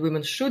men and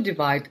women should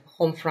divide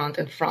home front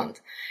and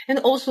front, and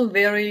also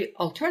very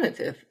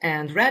alternative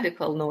and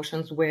radical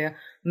notions where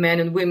men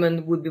and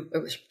women would be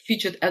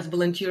featured as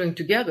volunteering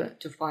together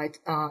to fight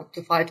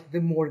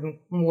the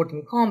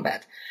modern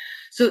combat.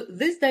 So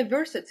this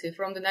diversity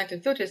from the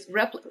 1930s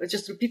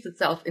just repeats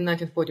itself in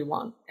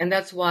 1941, and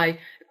that's why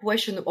the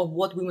question of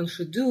what women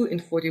should do in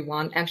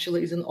 41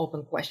 actually is an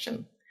open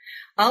question.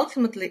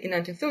 Ultimately, in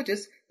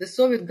 1930s, the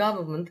Soviet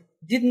government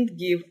didn't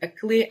give a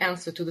clear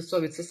answer to the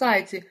Soviet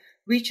society,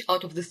 which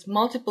out of these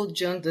multiple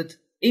gendered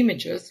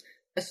images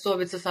a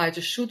Soviet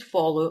society should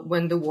follow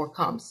when the war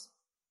comes.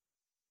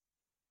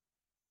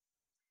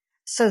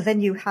 So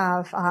then you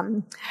have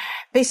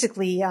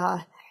basically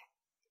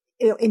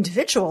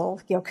individual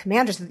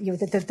commanders,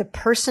 the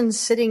person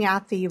sitting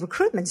at the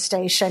recruitment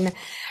station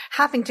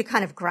having to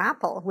kind of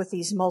grapple with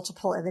these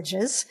multiple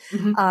images,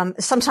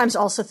 sometimes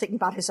also thinking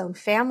about his own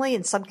family.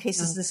 In some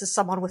cases, this is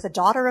someone with a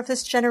daughter of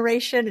this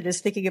generation and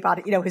is thinking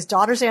about his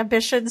daughter's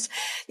ambitions.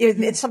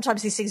 And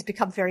sometimes these things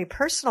become very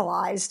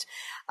personalized.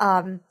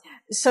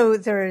 So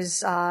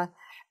there's not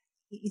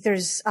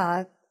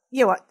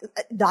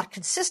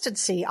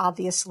consistency,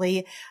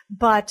 obviously,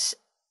 but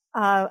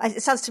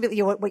it sounds to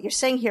me what you're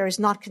saying here is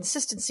not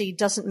consistency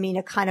doesn't mean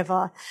a kind of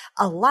a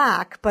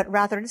lack, but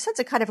rather in a sense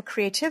a kind of a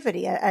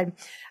creativity, a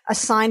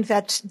sign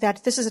that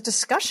this is a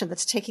discussion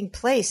that's taking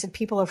place and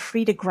people are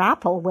free to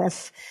grapple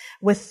with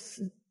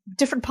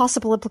different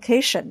possible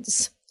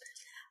implications.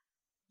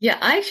 Yeah,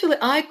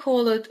 I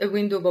call it a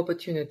window of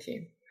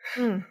opportunity,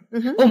 or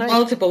right.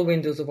 multiple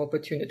windows of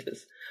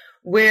opportunities,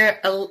 where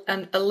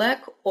a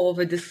lack of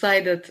a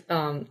decided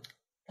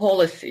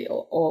policy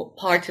or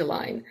party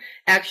line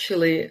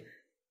actually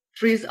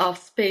frees up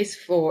space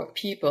for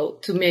people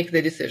to make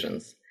their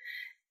decisions.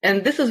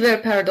 And this is very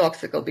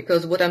paradoxical,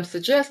 because what I'm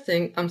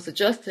suggesting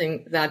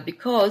that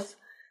because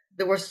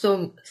there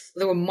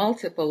were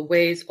multiple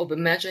ways of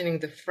imagining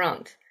the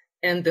front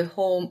and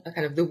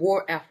the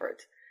war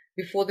effort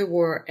before the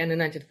war and in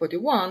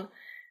 1941,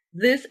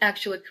 this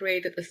actually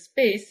created a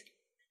space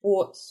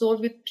for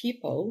Soviet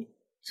people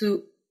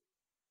to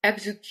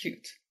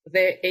execute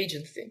their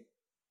agency.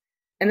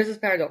 And this is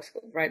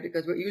paradoxical, right?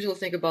 Because we usually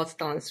think about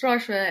Stalinist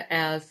Russia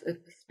as a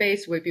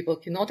space where people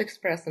cannot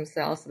express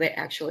themselves. They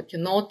actually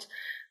cannot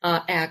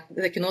act.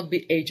 They cannot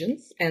be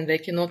agents, and they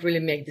cannot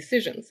really make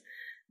decisions.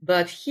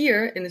 But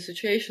here, in a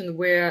situation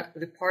where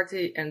the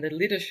party and the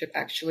leadership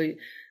actually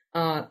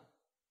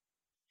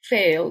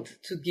failed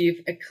to give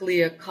a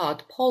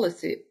clear-cut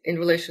policy in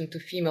relation to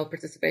female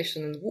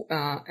participation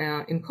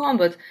in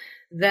combat,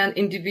 then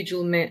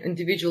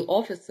individual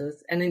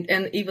officers and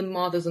even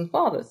mothers and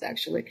fathers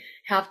actually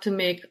have to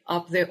make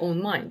up their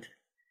own mind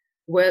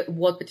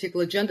what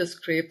particular gender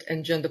script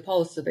and gender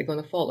policy they're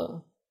going to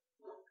follow.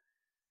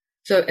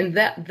 So, and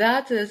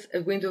that is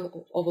a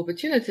window of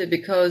opportunity,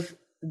 because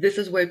this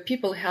is where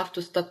people have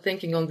to start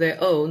thinking on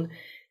their own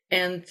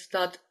and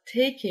start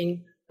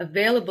taking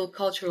available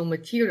cultural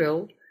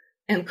material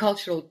and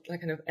cultural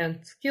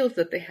and skills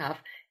that they have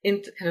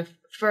into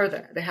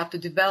further. They have to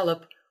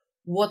develop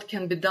what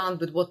can be done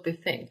with what they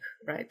think,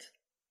 right?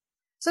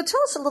 So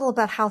tell us a little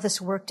about how this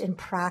worked in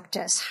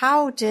practice.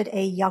 How did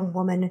a young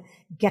woman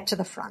get to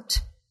the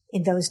front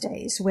in those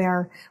days,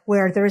 where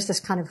there is this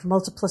kind of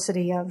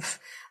multiplicity of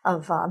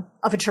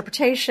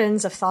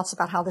interpretations, of thoughts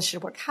about how this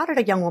should work? How did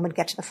a young woman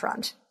get to the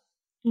front?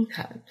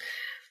 Okay.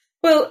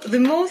 Well, the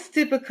most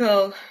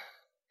typical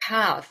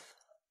path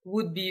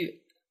would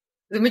be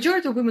the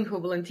majority of women who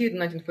volunteered in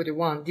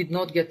 1941 did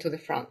not get to the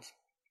front.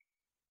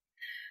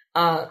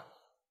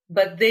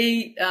 But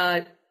they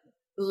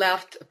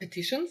left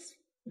petitions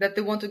that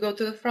they want to go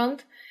to the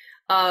front.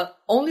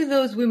 Only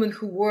those women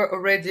who were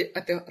already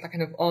at the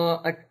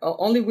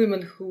only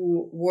women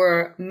who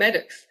were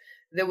medics,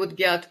 they would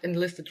get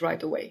enlisted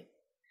right away.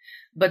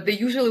 But they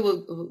usually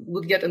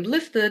would get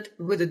enlisted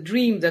with a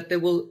dream that they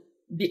will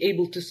be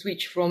able to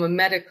switch from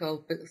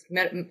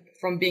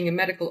being a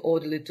medical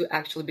orderly to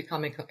actually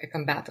becoming a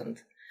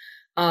combatant.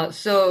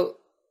 So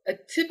a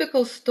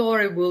typical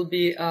story will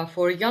be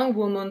for a young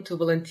woman to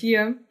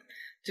volunteer,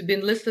 to be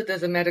enlisted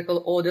as a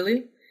medical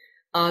orderly,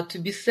 to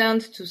be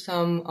sent to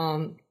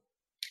some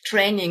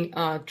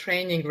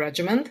training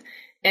regiment,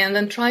 and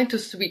then trying to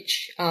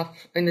switch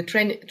in the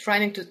training,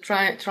 trying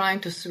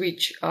to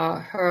switch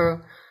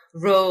her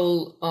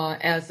role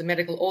as a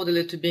medical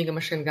orderly to being a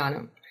machine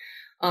gunner.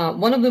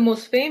 One of the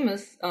most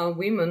famous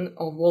women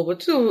of World War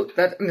II,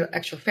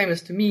 actually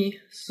famous to me,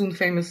 soon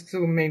famous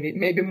to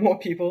maybe more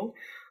people,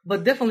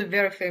 but definitely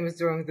very famous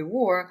during the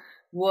war,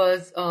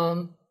 was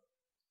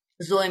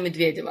Zoya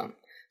Medvedeva.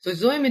 So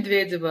Zoya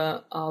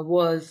Medvedeva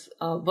was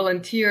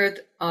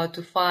volunteered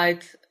to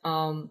fight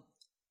in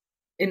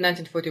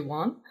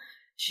 1941.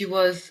 She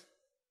was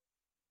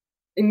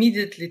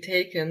immediately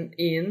taken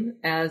in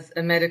as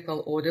a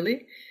medical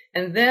orderly.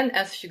 And then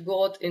as she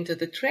got into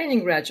the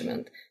training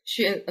regiment,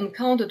 she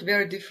encountered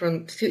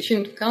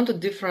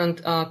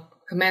different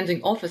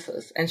commanding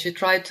officers, and she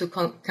tried to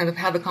kind of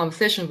have a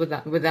conversation with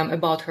them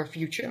about her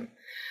future.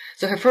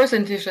 So her first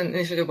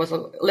initiative was,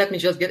 let me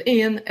just get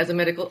in as a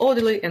medical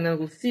orderly, and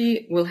then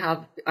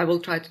I will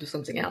try to do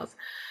something else.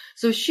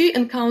 So she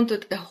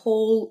encountered a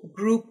whole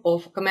group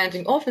of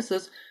commanding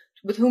officers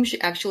with whom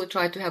she actually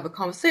tried to have a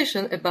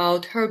conversation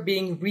about her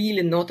being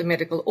really not a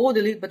medical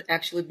orderly, but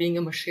actually being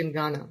a machine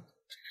gunner.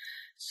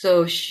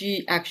 So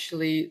she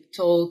actually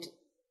told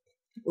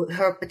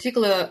her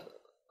particular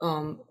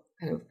kind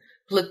of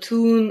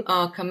platoon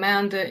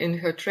commander in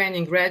her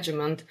training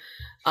regiment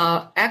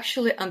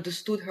actually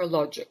understood her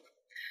logic.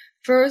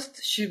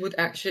 First, she will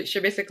tell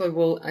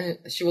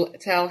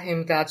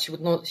him that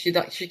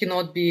she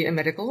cannot be a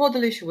medical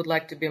orderly. She would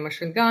like to be a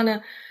machine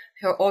gunner.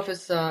 Her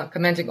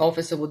commanding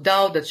officer would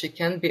doubt that she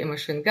can be a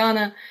machine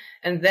gunner,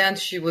 and then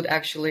she would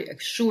actually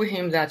assure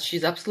him that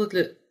she's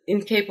absolutely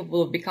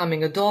incapable of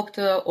becoming a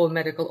doctor or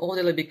medical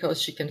orderly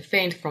because she can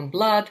faint from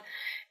blood.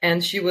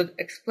 And she would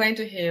explain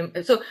to him.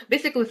 So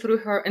basically, through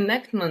her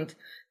enactment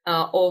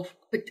of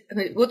what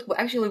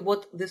Zoya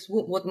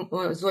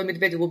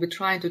Medvedeva will be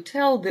trying to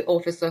tell the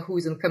officer who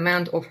is in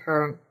command of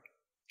her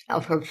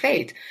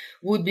fate,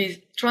 would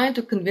be trying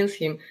to convince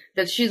him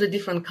that she's a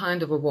different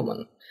kind of a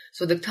woman.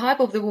 So the type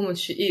of the woman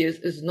she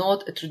is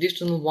not a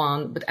traditional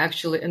one, but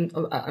actually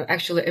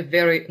a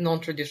very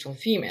non-traditional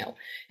female.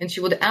 And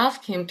she would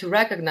ask him to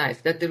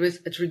recognize that there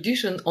is a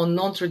tradition of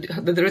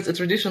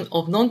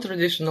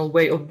non-traditional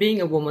way of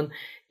being a woman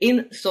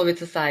in Soviet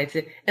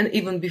society, and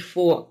even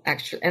before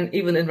and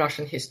even in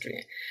Russian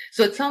history.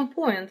 So at some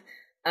point,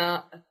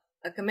 a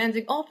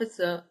commanding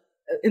officer,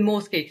 in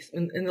most cases,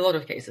 in a lot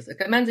of cases, a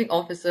commanding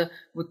officer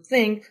would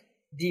think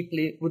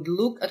deeply, would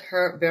look at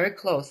her very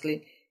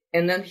closely,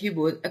 and then he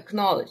would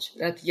acknowledge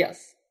that,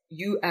 yes,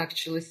 you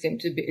actually seem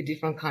to be a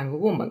different kind of a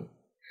woman.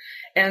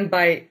 And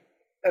by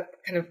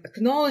kind of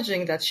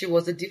acknowledging that she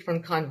was a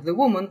different kind of the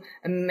woman,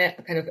 a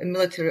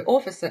military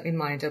officer, in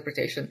my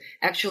interpretation,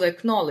 actually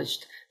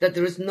acknowledged that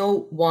there is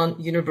no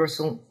one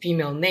universal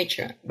female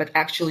nature, but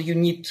actually you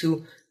need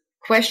to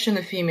question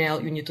a female,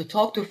 you need to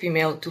talk to a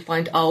female to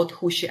find out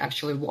who she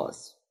actually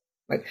was.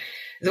 Right?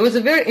 There was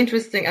a very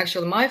interesting,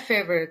 actually my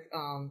favorite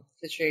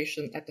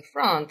situation at the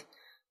front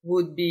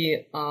would be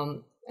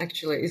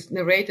is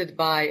narrated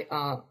by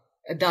a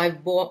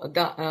dive bomber,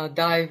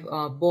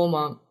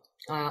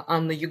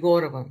 Anna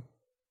Yegorova.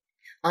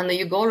 Anna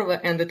Yegorova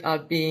ended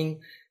up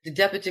being the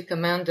deputy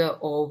commander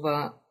of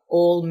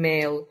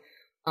all-male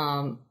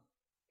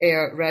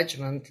air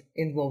regiment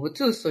in World War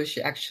II. So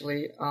she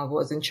actually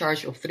was in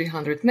charge of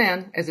 300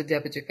 men as a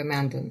deputy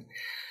commander.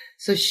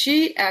 So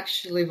she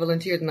actually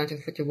volunteered in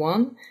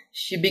 1941.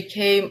 She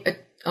became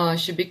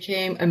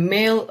a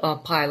male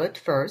pilot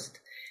first.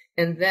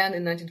 And then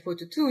in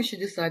 1942, she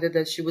decided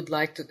that she would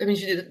like to,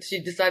 she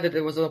decided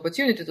there was an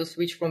opportunity to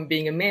switch from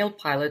being a male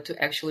pilot to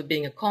actually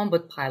being a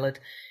combat pilot.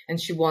 And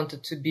she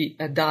wanted to be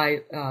a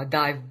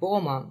dive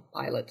bomber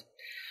pilot.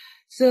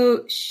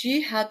 So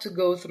she had to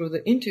go through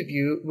the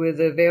interview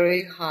with a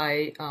very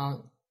high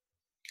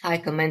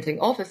commanding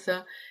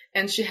officer,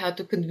 and she had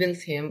to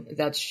convince him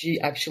that she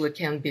actually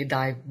can be a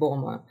dive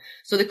bomber.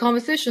 So the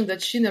conversation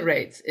that she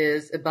narrates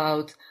is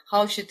about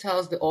how she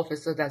tells the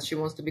officer that she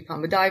wants to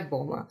become a dive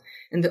bomber.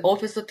 And the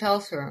officer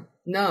tells her,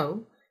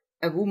 no,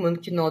 a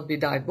woman cannot be a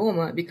dive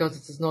bomber because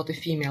it is not a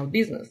female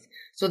business.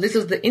 So this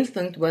is the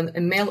instant when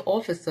a male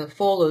officer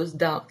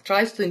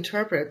tries to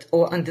interpret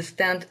or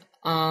understand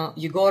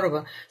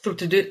Yegorova through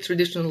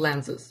traditional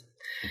lenses.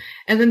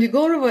 And then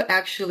Yegorova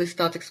actually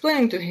starts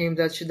explaining to him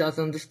that she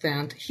doesn't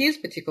understand his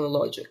particular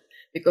logic,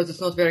 because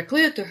it's not very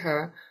clear to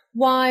her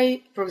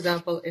why, for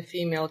example, a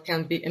female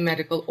can be a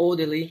medical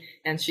orderly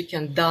and she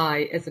can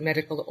die as a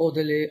medical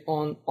orderly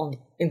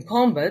in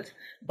combat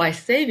by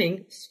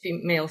saving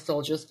female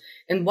soldiers,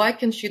 and why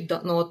can she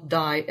not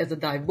die as a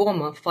dive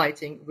bomber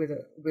fighting with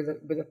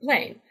a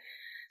plane?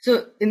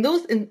 So in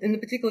the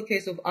particular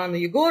case of Anna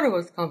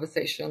Yegorova's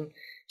conversation,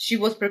 she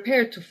was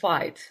prepared to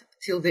fight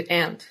till the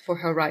end for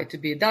her right to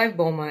be a dive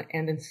bomber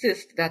and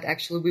insist that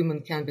actually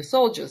women can be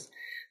soldiers.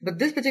 But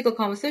this particular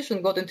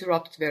conversation got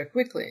interrupted very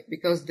quickly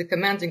because the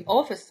commanding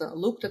officer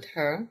looked at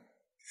her,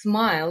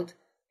 smiled,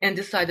 and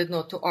decided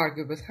not to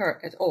argue with her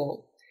at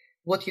all.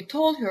 What he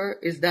told her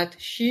is that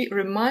she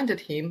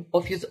reminded him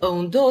of his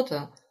own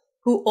daughter,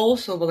 who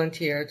also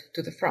volunteered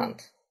to the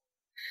front.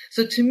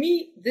 So to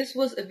me, this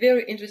was a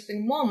very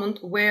interesting moment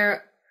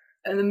where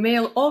the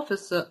male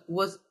officer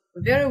was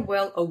very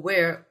well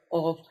aware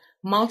of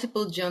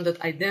multiple gendered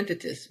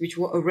identities, which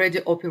were already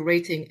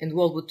operating in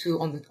World War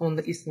II on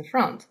the Eastern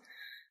Front.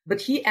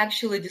 But he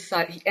actually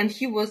decided, and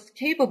he was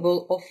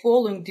capable of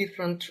following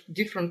different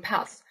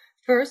paths.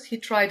 First,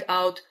 he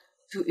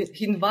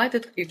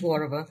invited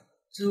Egorova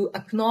to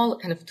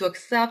acknowledge, to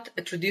accept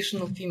a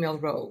traditional female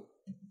role.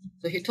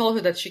 So he told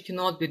her that she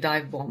cannot be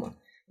dive bomber.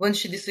 When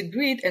she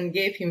disagreed and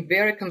gave him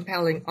very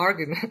compelling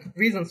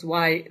reasons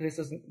why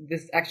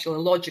this actually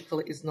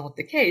logically is not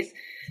the case,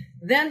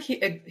 then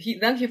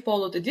he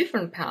followed a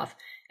different path,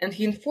 and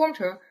he informed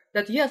her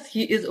that yes,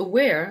 he is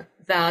aware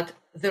that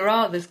there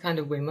are this kind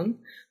of women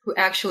who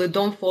actually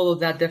don't follow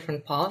that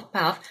different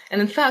path,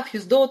 and in fact,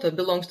 his daughter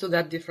belongs to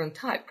that different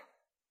type.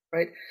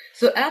 Right.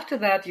 So after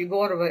that,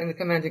 Yegorova and the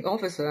commanding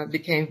officer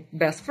became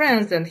best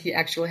friends, and he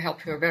actually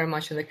helped her very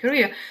much in her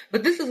career.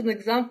 But this is an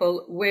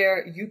example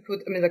where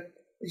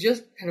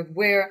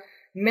where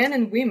men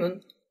and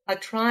women are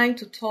trying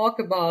to talk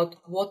about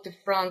what the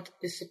front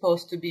is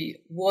supposed to be,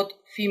 what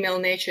female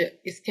nature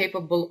is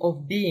capable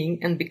of being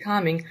and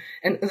becoming,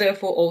 and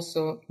therefore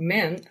also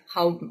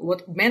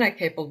what men are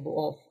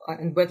capable of,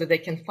 and whether they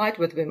can fight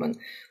with women,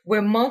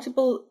 where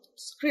multiple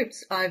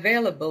scripts are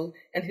available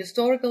and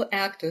historical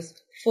actors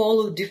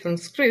follow different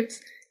scripts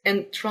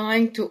and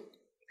trying to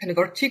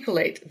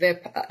articulate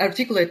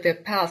their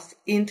paths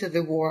into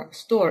the war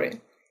story.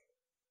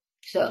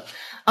 So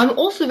I'm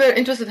also very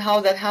interested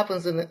how that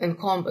happens in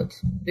combat,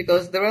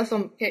 because there are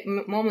some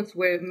moments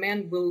where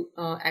men will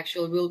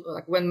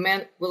when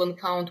men will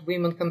encounter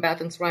women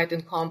combatants right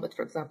in combat.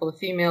 For example, a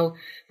female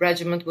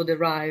regiment would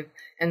arrive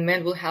and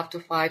men will have to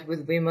fight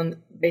with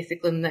women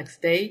basically the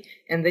next day,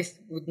 and they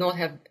would not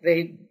have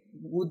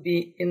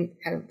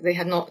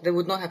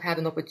had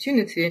an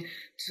opportunity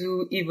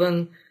to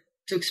even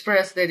to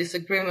express their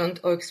disagreement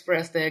or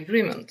express their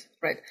agreement,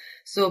 right?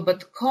 So,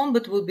 but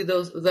combat will be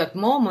that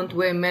moment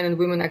where men and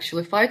women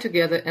actually fight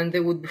together, and they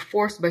would be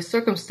forced by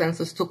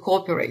circumstances to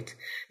cooperate.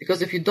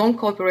 Because if you don't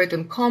cooperate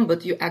in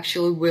combat, you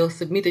actually will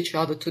submit each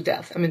other to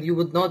death. I mean, you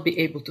would not be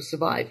able to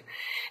survive.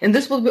 And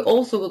this will be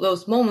also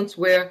those moments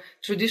where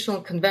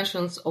traditional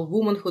conventions of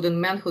womanhood and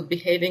manhood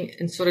behaving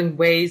in certain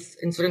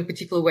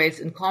particular ways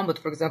in combat,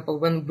 for example,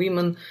 when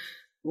women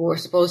were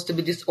supposed to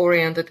be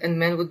disoriented and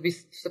men would be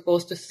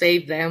supposed to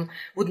save them,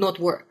 would not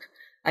work.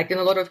 Like in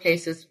a lot of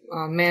cases,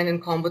 men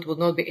in combat would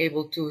not be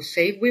able to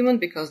save women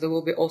because they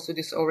will be also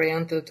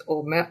disoriented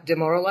or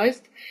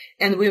demoralized,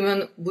 and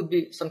women would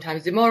be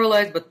sometimes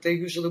demoralized, but they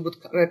usually would.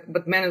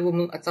 But men and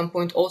women at some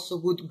point also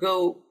would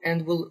go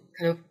and will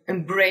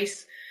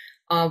embrace,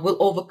 will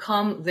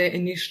overcome their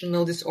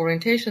initial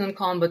disorientation in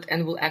combat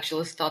and will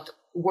actually start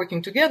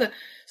working together.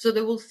 So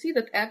they will see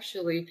that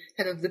actually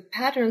the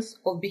patterns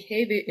of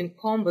behavior in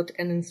combat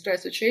and in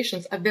stress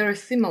situations are very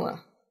similar,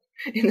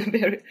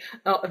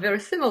 very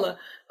similar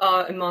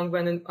among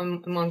men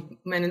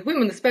and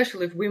women,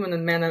 especially if women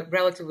and men are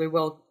relatively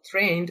well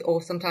trained, or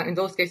sometimes in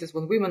those cases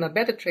when women are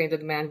better trained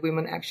than men,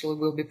 women actually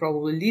will be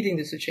probably leading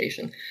the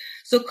situation.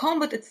 So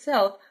combat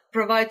itself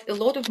provides a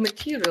lot of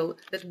material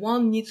that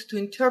one needs to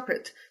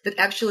interpret that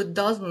actually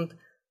doesn't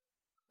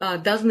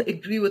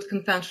agree with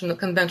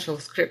conventional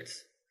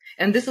scripts.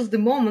 And this is the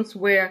moments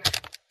where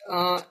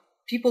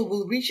people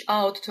will reach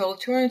out to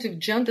alternative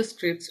gender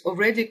scripts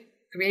already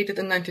created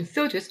in the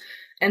 1930s,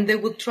 and they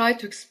will try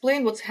to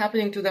explain what's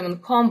happening to them in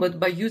combat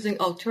by using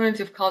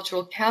alternative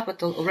cultural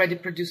capital already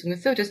produced in the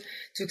 30s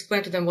to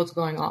explain to them what's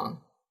going on.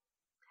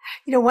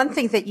 You know, one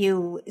thing that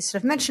you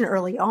sort of mentioned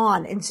early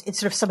on in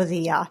sort of some of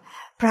the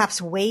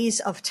perhaps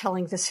ways of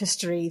telling this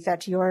history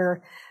that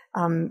you're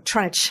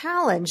trying to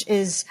challenge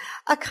is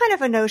a kind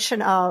of a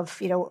notion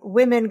of,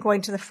 women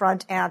going to the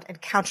front and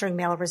encountering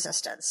male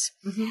resistance.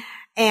 Mm-hmm.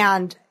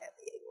 And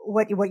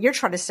what you're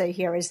trying to say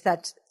here is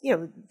that,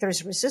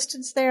 there's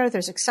resistance there,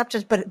 there's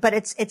acceptance, but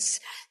it's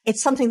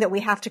something that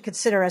we have to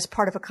consider as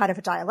part of a kind of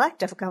a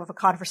dialectic of a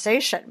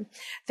conversation.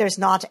 There's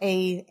not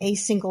a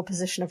single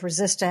position of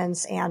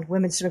resistance and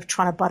women sort of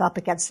trying to butt up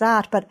against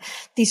that, but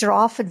these are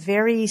often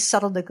very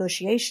subtle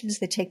negotiations.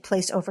 They take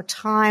place over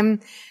time.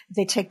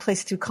 They take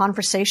place through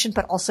conversation,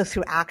 but also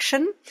through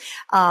action,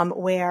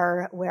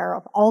 where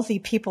all the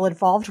people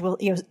involved will,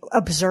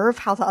 observe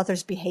how the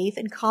others behave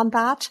in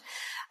combat.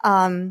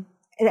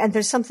 And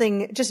there's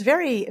something just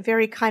very,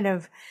 very kind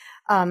of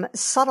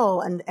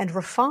subtle and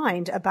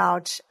refined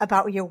about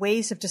your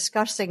ways of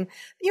discussing,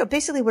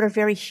 basically what are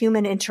very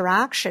human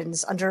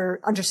interactions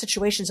under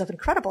situations of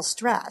incredible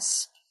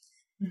stress.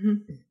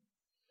 Mm-hmm.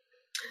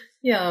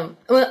 Yeah,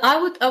 well,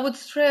 I would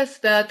stress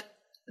that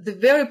the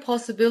very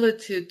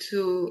possibility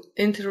to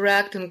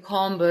interact in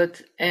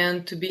combat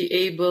and to be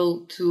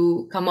able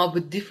to come up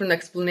with different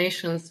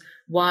explanations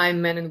why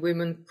men and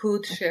women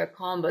could share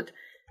combat.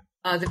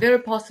 The very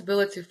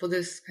possibility for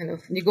this kind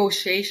of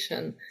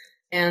negotiation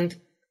and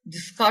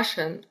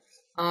discussion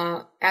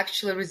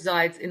actually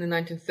resides in the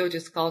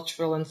 1930s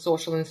cultural and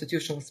social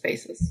institutional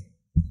spaces.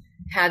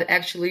 had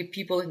actually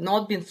people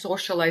not been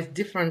socialized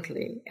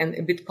differently and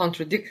a bit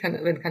differently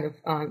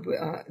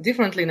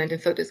in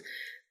 1930s,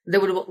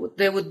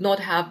 they would not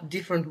have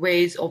different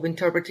ways of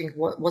interpreting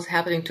what was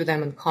happening to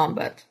them in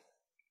combat.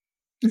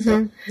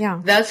 So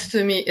that's,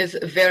 to me, is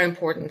a very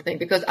important thing,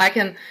 because I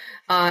can,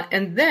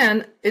 and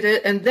then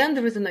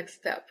there is the next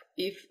step.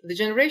 If the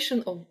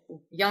generation of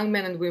young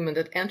men and women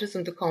that enters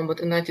into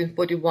combat in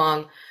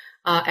 1941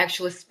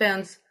 actually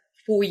spends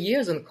 4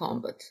 years in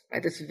combat,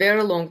 right? It's a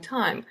very long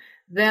time.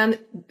 Then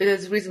it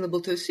is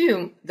reasonable to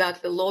assume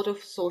that a lot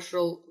of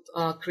social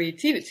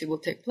creativity will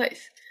take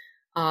place,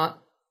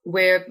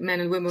 where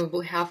men and women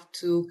will have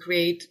to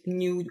create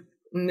new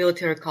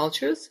military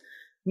cultures,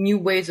 new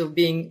ways of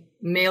being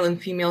male and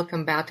female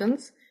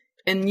combatants,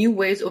 and new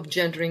ways of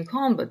gendering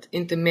combat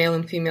into male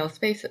and female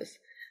spaces,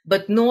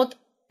 but not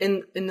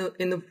in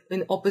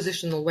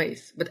oppositional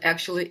ways, but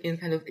actually in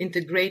kind of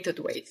integrated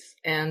ways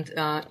and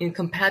in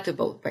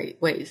compatible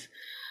ways.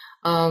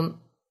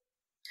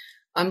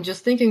 I'm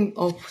just thinking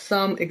of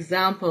some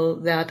example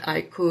that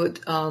I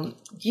could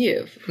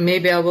give.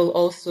 Maybe I will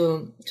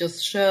also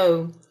just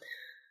show,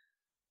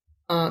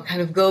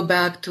 kind of go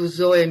back to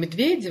Zoya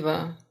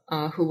Medvedeva,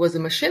 who was a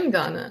machine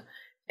gunner,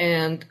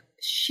 and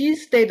she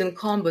stayed in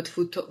combat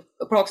for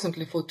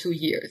approximately 2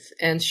 years,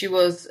 and she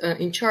was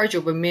in charge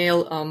of a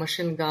male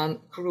machine gun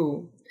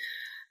crew,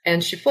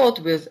 and she fought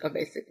with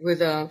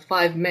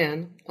 5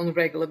 men on a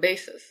regular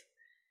basis.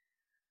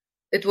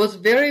 It was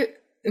very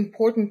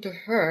important to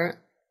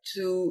her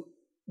to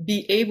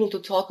be able to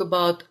talk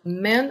about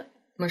men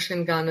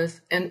machine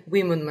gunners and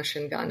women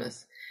machine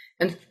gunners,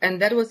 and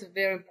that was a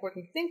very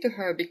important thing to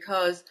her,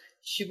 because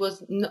she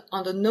was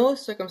under no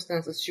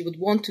circumstances she would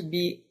want to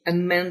be a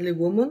manly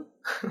woman,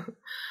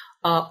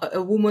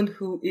 a woman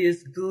who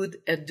is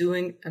good at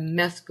doing a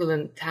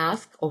masculine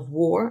task of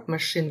war,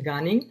 machine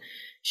gunning.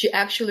 She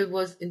actually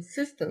was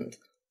insistent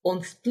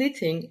on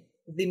splitting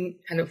the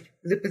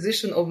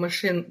position of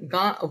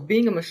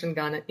being a machine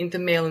gunner into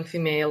male and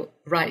female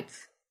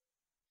rights.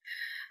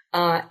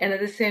 And at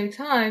the same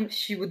time,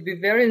 she would be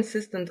very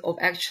insistent of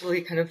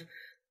actually kind of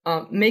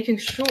making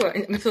sure,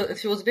 so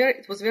it was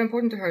very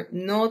important to her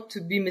not to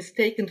be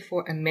mistaken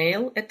for a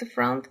male at the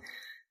front,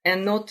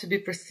 and not to be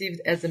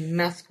perceived as a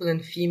masculine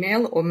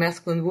female or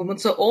masculine woman.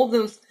 So all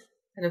those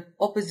kind of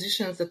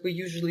oppositions that we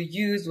usually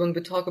use when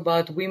we talk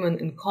about women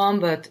in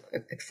combat,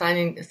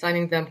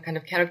 assigning them kind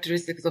of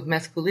characteristics of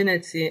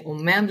masculinity or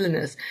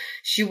manliness,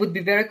 she would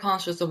be very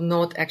conscious of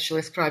not actually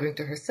ascribing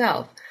to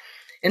herself.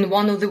 And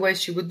one of the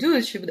ways she would do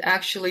it, she would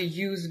actually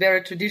use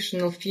very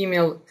traditional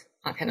female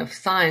kind of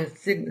signs,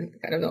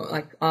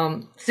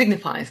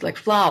 signifies, like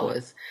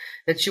flowers,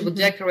 that she would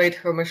decorate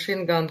her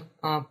machine gun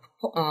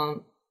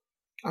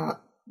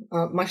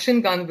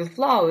with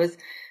flowers,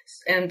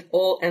 and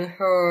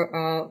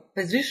her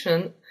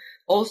position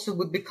also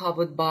would be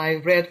covered by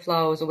red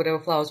flowers or whatever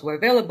flowers were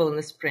available in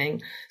the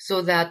spring,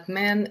 so that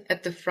men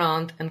at the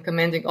front and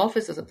commanding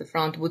officers at the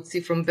front would see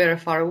from very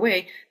far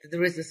away that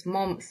there is a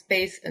small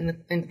space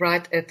and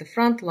right at the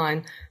front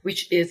line,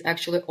 which is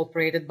actually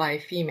operated by a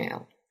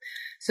female.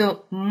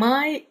 So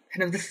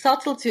the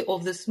subtlety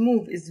of this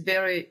move it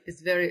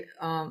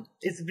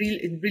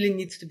really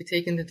needs to be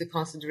taken into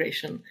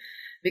consideration,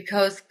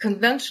 because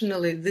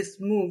conventionally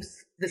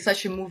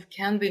such a move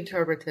can be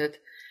interpreted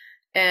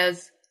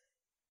as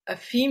a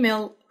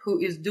female who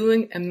is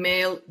doing a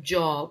male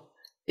job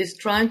is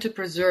trying to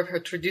preserve her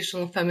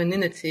traditional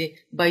femininity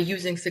by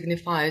using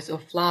signifiers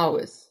of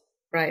flowers,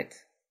 right?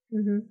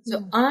 Mm-hmm.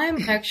 So I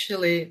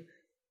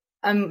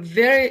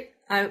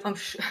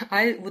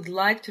would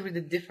like to read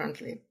it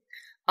differently.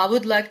 I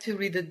would like to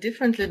read it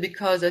differently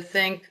because I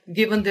think,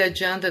 given the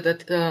agenda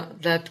that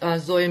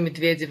Zoya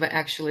Medvedeva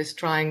actually is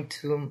trying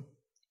to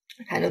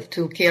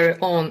carry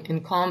on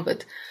in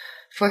combat,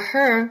 for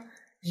her,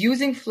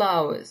 using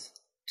flowers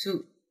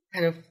to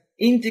kind of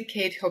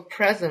indicate her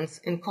presence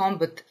in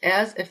combat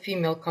as a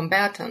female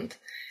combatant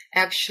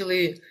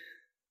actually,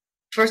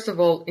 first of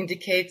all,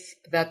 indicates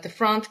that the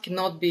front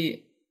cannot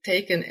be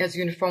taken as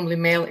uniformly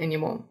male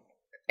anymore.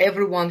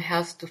 Everyone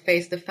has to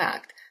face the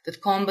fact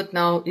that combat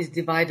now is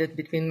divided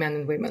between men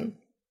and women.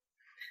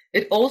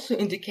 It also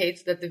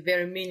indicates that the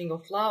very meaning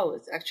of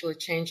flowers actually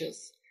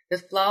changes,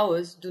 that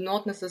flowers do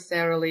not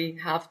necessarily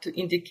have to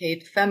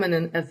indicate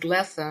feminine as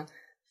lesser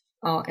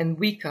and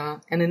weaker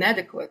and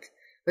inadequate,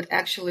 but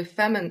actually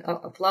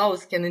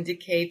flowers can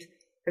indicate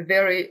a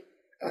very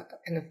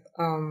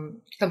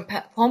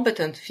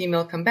competent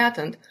female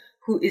combatant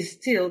who is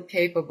still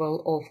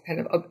capable of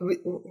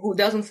who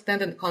doesn't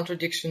stand in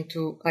contradiction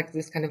to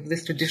this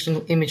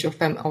traditional image of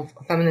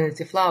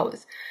femininity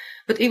flowers.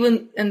 But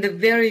even in the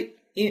very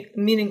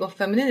meaning of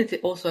femininity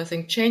also, I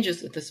think,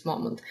 changes at this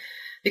moment.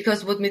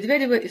 Because what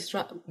Medvedeva is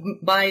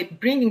by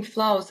bringing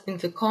flowers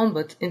into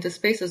combat, into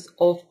spaces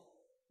of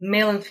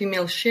male and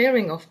female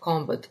sharing of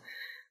combat,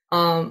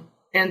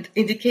 and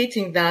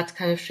indicating that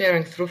kind of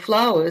sharing through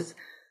flowers,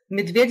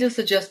 Medvedeva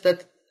suggests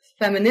that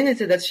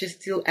femininity that she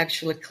still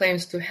actually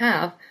claims to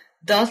have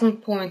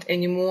doesn't point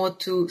anymore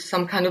to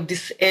some kind of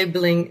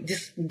disabling,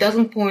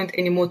 doesn't point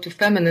anymore to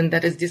feminine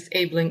that is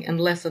disabling and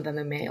lesser than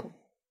a male.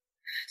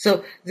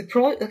 So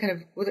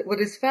what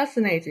is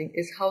fascinating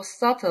is how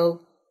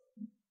subtle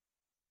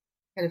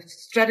kind of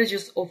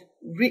strategies of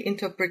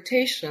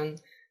reinterpretation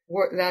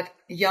that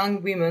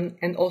young women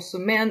and also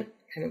men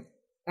kind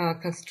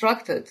of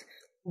constructed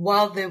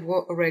while they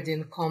were already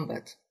in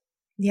combat.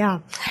 Yeah.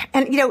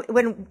 And,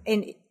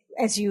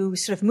 as you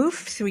sort of move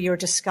through your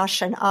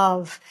discussion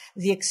of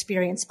the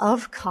experience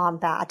of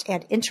combat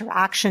and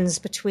interactions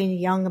between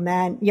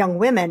young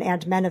women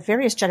and men of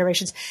various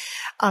generations,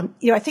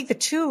 I think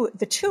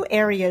the two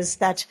areas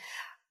that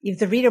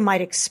the reader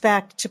might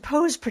expect to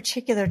pose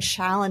particular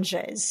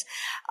challenges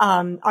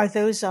are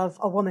those of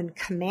a woman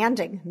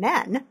commanding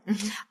men,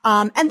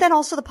 and then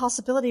also the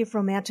possibility of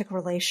romantic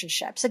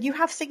relationships. And you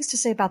have things to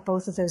say about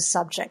both of those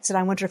subjects, and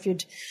I wonder if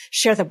you'd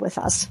share them with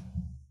us.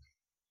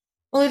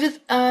 Well,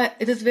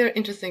 it is very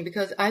interesting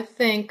because I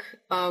think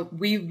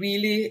we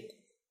really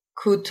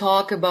could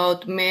talk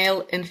about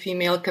male and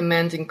female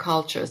commanding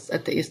cultures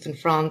at the Eastern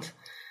Front.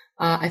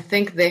 I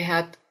think they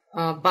had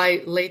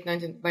by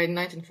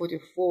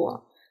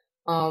 1944,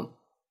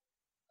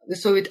 the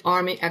Soviet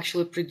Army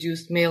actually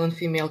produced male and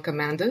female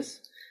commanders,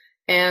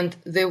 and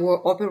they were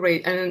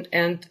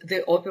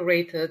they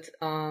operated.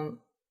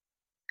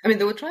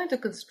 They were trying to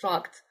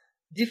construct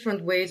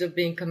different ways of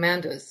being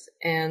commanders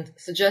and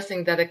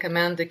suggesting that a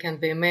commander can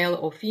be a male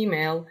or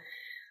female.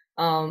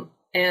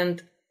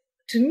 And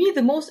to me,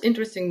 the most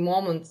interesting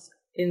moments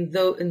in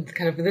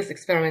this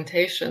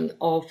experimentation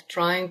of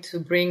trying to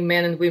bring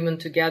men and women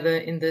together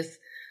in this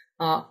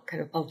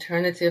kind of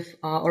alternative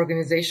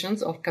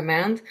organizations of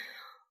command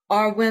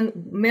are when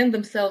men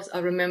themselves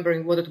are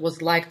remembering what it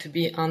was like to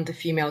be under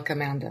female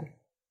commander.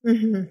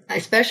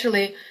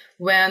 Especially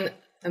when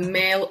a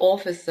male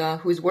officer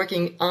who is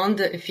working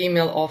under a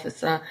female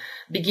officer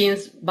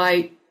begins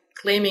by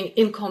claiming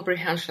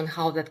incomprehension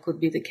how that could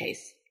be the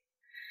case.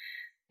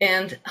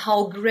 And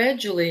how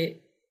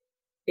gradually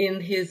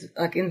in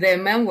their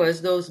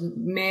memoirs, those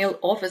male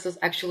officers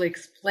actually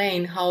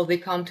explain how they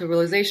come to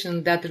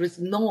realization that there is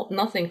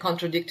nothing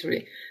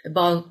contradictory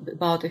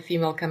about a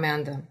female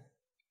commander.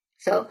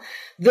 So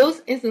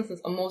those instances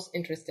are most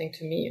interesting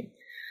to me,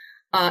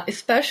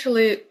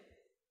 especially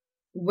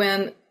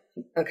when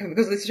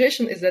because the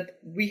situation is that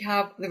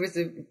there is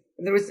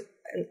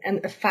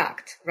a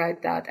fact,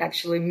 right, that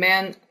actually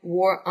men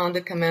were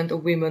under command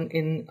of women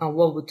in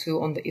World War II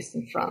on the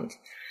Eastern Front.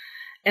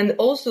 And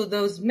also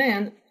those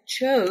men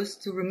chose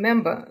to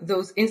remember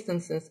those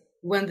instances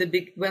when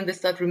they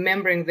start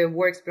remembering their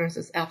war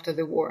experiences after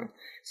the war.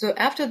 So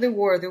after the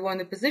war, they were in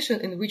a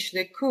position in which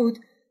they could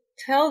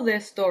tell their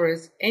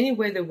stories any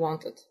way they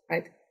wanted,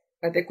 right?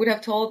 They could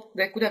have told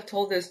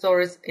their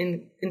stories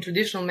in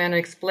traditional manner,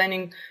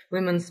 explaining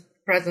women's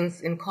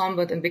presence in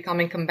combat and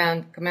becoming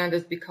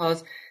commanders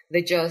because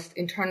they just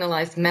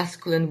internalized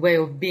masculine way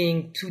of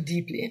being too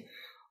deeply.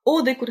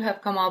 Or they could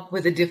have come up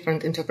with a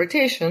different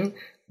interpretation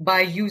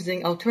by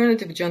using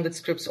alternative gendered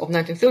scripts of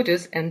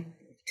 1930s and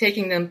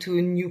taking them to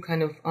a new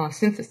kind of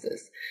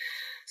synthesis.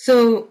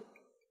 So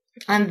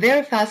I'm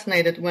very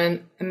fascinated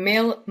when a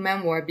male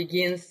memoir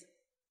begins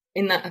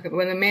when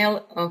a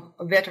male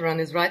veteran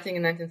is writing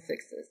in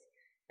 1960s,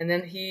 and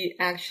then he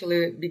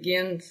actually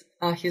begins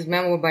his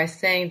memoir by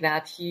saying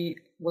that he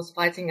was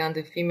fighting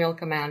under a female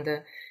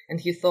commander and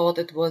he thought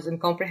it was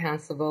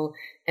incomprehensible,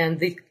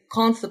 and the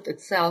concept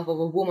itself of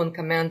a woman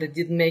commander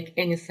didn't make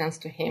any sense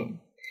to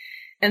him.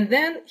 And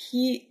then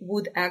he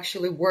would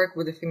actually work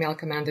with the female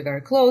commander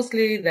very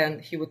closely. Then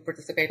he would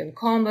participate in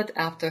combat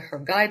after her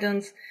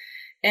guidance.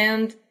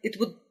 And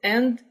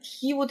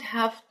he would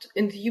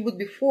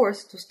be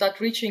forced to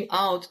start reaching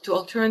out to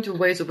alternative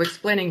ways of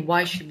explaining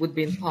why she would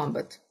be in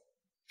combat.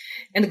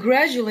 And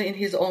gradually in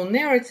his own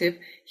narrative,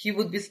 he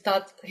would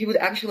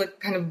actually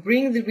kind of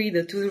bring the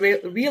reader to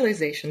the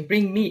realization,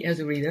 bring me as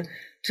a reader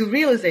to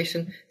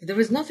realization that there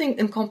is nothing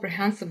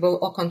incomprehensible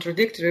or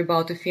contradictory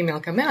about a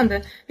female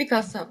commander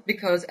because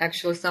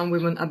actually some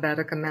women are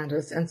better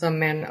commanders and some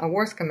men are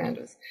worse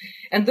commanders.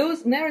 And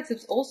those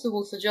narratives also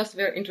will suggest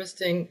very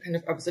interesting kind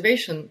of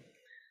observation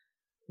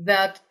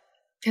that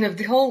kind of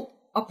the whole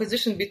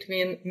opposition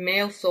between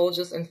male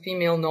soldiers and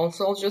female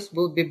non-soldiers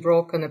will be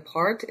broken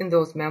apart in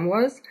those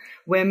memoirs,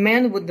 where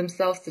men would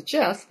themselves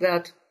suggest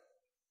that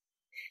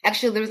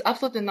actually there is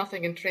absolutely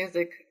nothing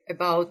intrinsic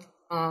there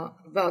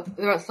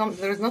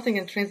is nothing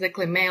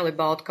intrinsically male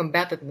about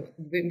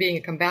being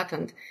a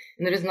combatant,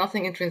 and there is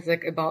nothing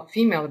intrinsic about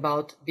female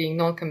about being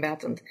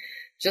non-combatant.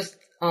 Just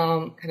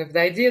kind of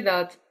the idea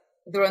that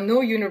there are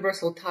no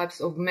universal types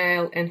of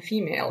male and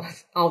female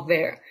out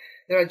there.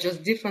 There are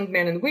just different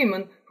men and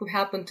women who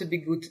happen to be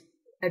good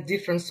at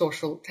different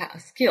social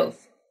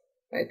skills,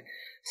 right?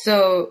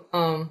 So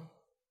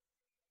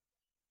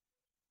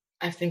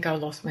I think I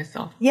lost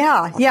myself.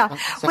 Yeah.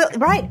 Well,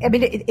 right. I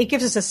mean, it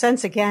gives us a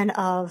sense again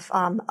of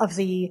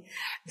the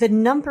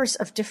numbers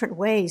of different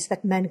ways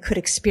that men could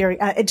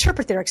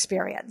interpret their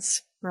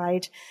experience,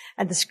 right?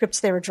 And the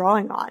scripts they were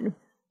drawing on.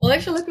 Well,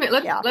 actually,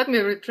 let me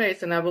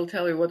retrace, and I will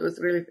tell you what was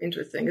really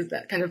interesting is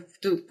that kind of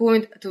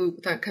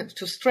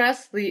to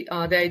stress the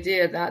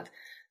idea that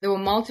there are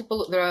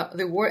multiple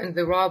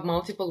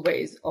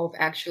ways of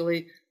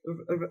actually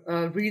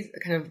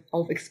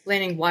of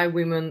explaining why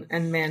women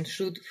and men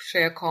should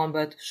share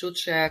combat, should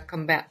share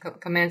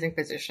commanding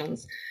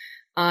positions,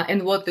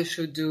 and what they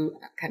should do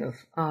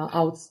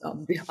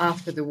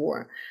after the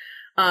war.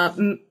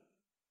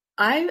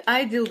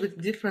 I deal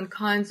with different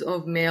kinds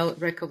of male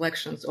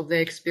recollections of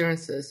their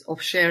experiences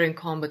of sharing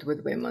combat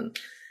with women.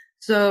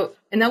 So,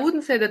 and I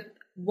wouldn't say that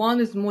one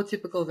is more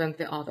typical than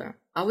the other.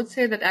 I would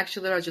say that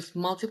actually there are just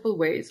multiple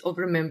ways of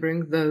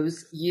remembering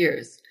those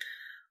years.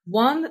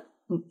 One,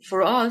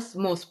 for us,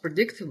 most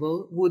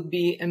predictable would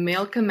be a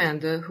male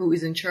commander who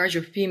is in charge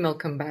of female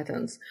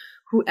combatants,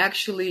 who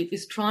actually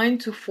is trying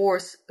to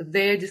force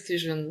their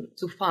decision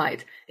to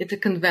fight into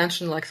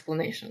conventional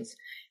explanations.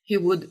 He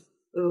would,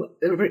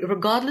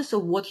 regardless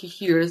of what he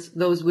hears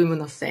those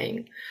women are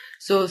saying.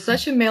 So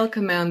such a male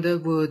commander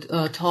would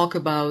talk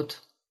about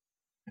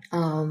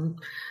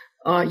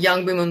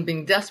young women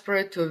being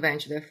desperate to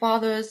avenge their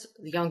fathers,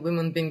 young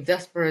women being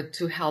desperate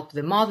to help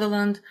the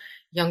motherland,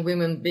 young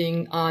women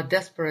being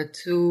desperate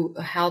to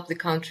help the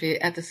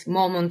country at this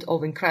moment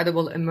of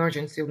incredible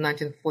emergency of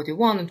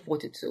 1941 and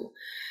 42.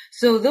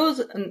 So those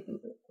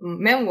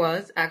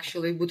memoirs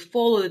actually would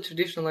follow the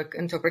traditional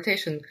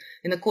interpretation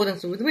in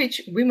accordance with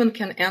which women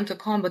can enter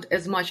combat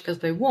as much as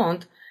they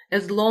want,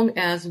 as long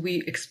as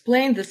we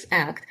explain this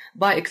act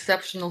by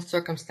exceptional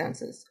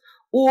circumstances.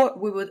 Or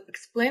we would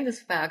explain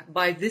this fact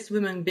by these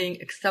women being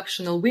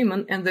exceptional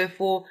women, and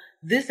therefore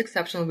these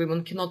exceptional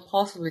women cannot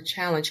possibly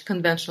challenge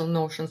conventional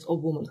notions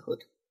of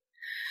womanhood.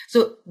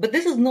 So, but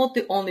this is not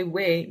the only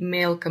way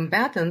male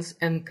combatants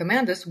and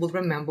commanders will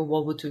remember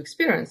World War II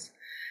experience.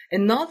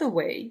 Another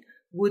way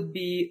would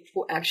be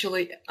for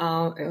actually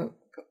a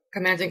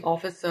commanding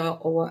officer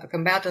or a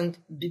combatant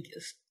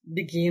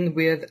begin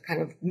with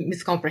kind of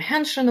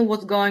miscomprehension of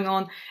what's going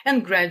on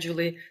and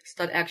gradually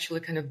start actually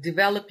kind of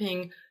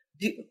developing,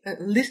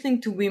 listening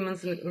to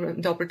women's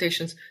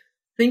interpretations,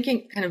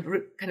 thinking kind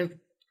of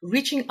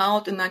reaching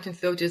out in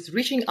 1930s,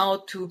 reaching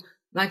out to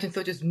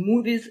 1930s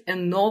movies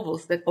and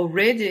novels that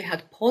already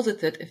had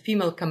posited a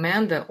female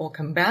commander or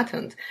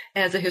combatant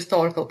as a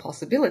historical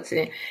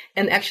possibility,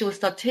 and actually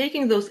start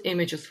taking those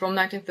images from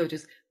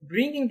 1930s,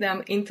 bringing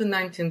them into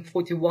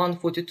 1941,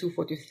 42,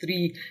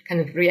 43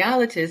 kind of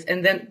realities,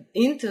 and then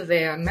into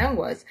their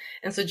memoirs,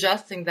 and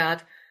suggesting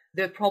that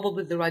there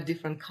are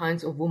different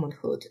kinds of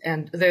womanhood,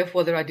 and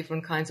therefore there are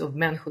different kinds of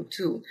manhood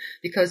too.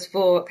 Because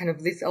for kind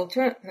of this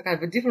kind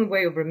of a different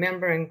way of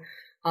remembering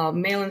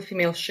male and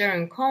female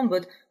sharing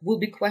combat will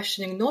be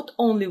questioning not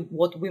only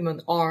what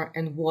women are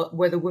and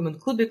whether women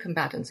could be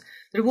combatants.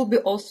 There will be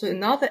also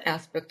another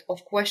aspect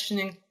of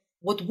questioning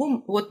what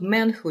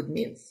manhood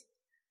means.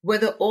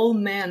 Whether all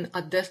men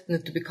are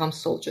destined to become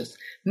soldiers.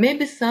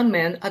 Maybe some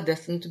men are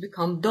destined to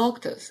become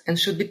doctors and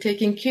should be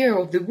taking care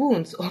of the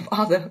wounds of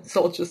other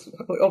soldiers,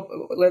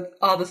 that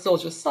other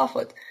soldiers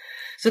suffered.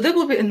 So that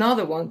will be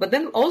another one. But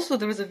then also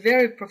there is a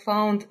very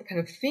profound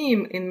kind of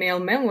theme in male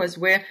memoirs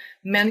where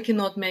men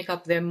cannot make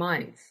up their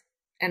minds.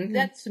 And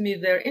that's, to me,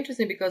 very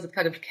interesting because it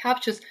kind of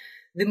captures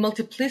the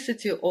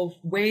multiplicity of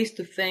ways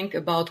to think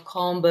about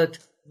combat,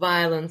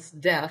 violence,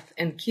 death,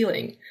 and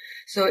killing.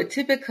 So a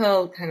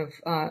typical kind of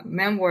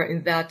memoir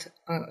in that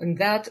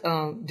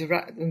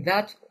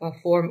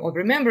form of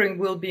remembering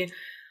will be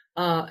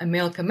a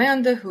male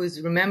commander who is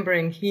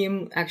remembering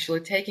him actually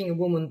taking a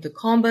woman to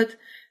combat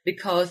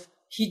because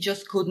he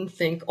just couldn't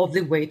think of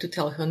the way to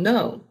tell her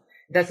no.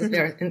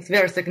 It's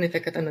very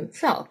significant in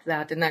itself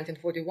that in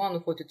 1941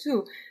 or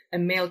 42, a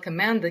male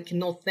commander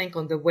cannot think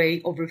on the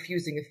way of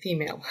refusing a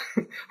female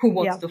who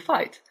wants to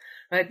fight.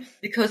 Right,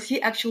 because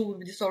he actually will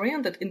be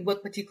disoriented in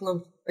what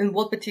political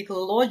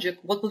logic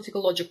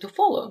to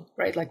follow,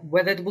 right? Like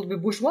whether it will be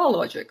bourgeois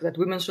logic that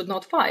women should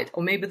not fight,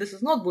 or maybe this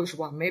is not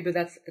bourgeois, maybe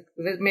it's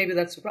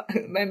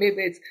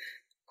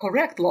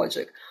correct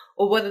logic,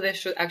 or whether they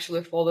should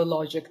actually follow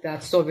logic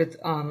that Soviet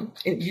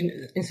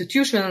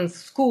institutions,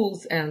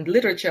 schools, and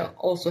literature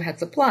also had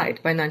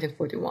supplied by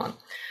 1941.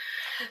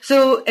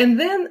 So, and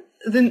then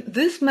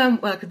this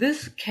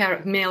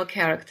male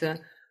character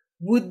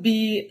would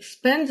be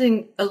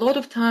spending a lot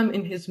of time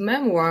in his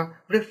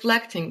memoir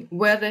reflecting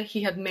whether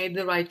he had made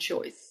the right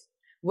choice,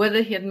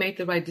 whether he had made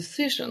the right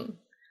decision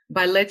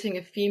by letting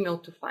a female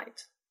to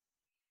fight.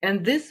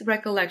 And this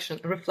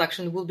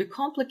reflection will be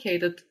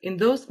complicated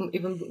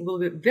will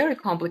be very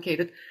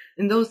complicated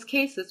in those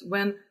cases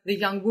when the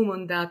young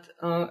woman that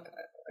a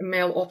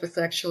male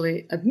officer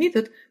actually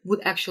admitted would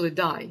actually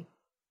die.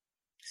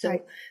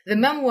 So the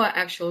memoir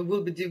actually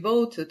will be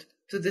devoted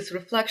to this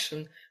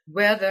reflection,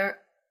 whether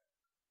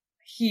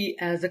he,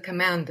 as a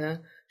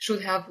commander,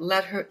 should have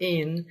let her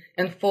in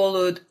and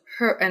followed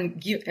her and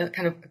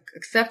kind of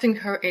accepting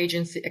her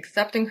agency,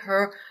 accepting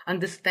her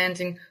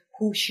understanding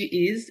who she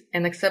is,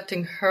 and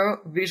accepting her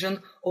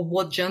vision of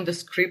what gender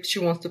script she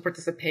wants to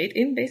participate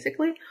in,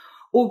 basically,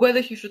 or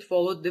whether he should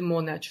follow the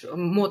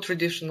more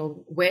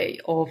traditional way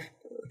of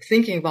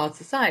thinking about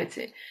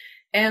society.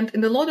 And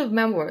in a lot of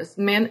memoirs,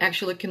 men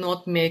actually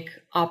cannot make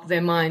up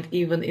their mind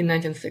even in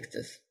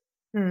 1960s.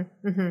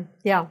 Mm-hmm.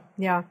 Yeah,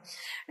 yeah.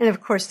 And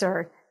of course,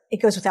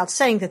 it goes without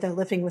saying that they're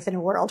living within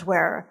a world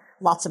where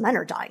lots of men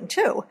are dying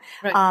too.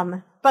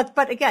 Right.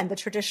 But again, the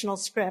traditional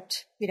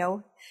script,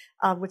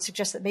 would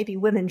suggest that maybe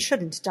women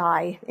shouldn't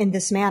die in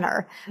this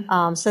manner.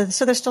 So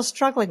they're still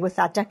struggling with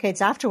that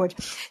decades afterward.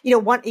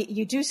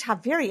 You do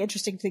have very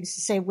interesting things to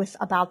say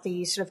about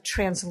the sort of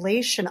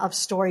translation of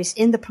stories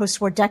in the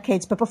post-war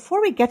decades. But before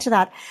we get to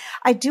that,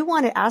 I do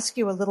want to ask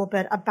you a little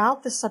bit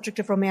about the subject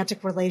of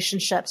romantic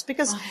relationships,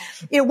 because,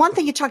 one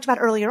thing you talked about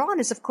earlier on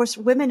is, of course,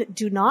 women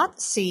do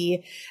not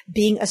see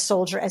being a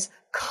soldier as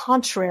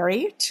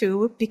contrary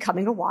to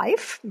becoming a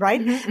wife, right?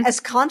 Mm-hmm. As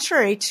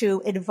contrary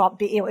to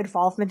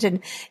involvement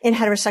in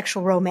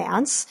heterosexual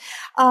romance.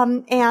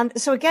 And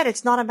so again,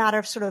 it's not a matter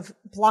of sort of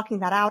blocking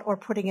that out or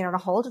putting it on a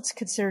hold. It's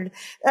considered,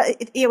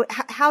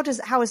 how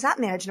is that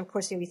managed? And of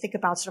course, you think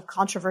about sort of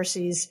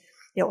controversies,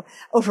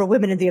 over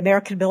women in the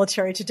American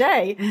military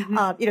today.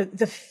 Mm-hmm.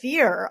 The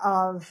fear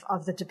of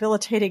the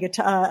debilitating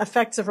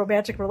effects of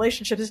romantic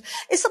relationships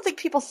is something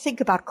people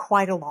think about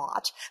quite a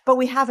lot, but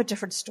we have a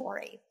different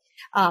story.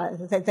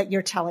 That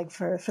you're telling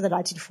for the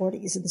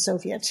 1940s in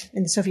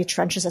the Soviet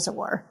trenches, as it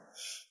were.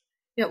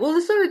 Yeah, well,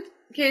 the Soviet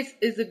case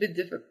is a bit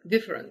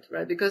different,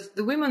 right? Because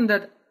the women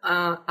that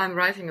I'm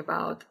writing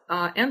about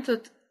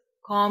entered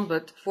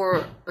combat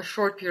for a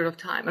short period of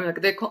time. I mean,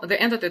 they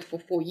entered it for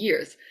 4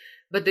 years,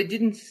 but they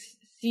didn't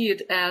see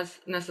it as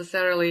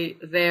necessarily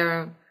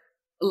their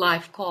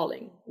life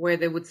calling, where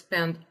they would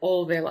spend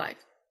all their life,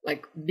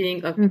 like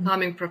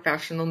becoming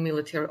professional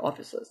military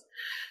officers.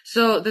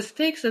 So the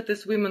stakes that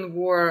these women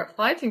were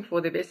fighting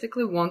for, they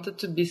basically wanted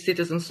to be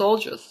citizen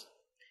soldiers.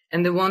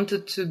 And they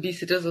wanted to be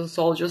citizen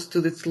soldiers to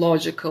this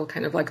logical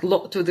kind of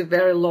to the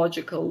very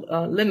logical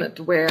limit,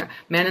 where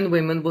men and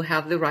women will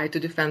have the right to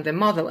defend their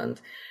motherland.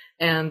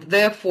 And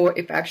therefore,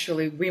 if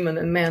actually women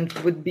and men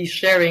would be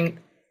sharing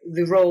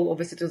the role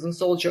of a citizen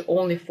soldier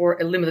only for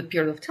a limited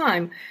period of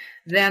time,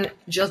 then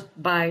just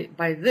by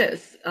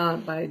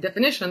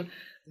definition,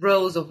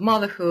 roles of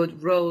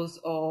motherhood, roles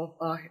of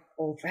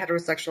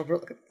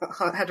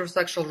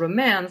heterosexual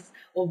romance,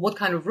 or what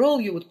kind of role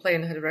you would play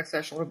in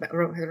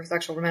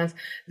heterosexual romance,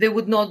 they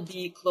would not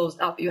be closed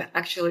up.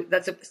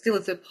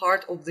 It's a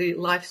part of the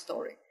life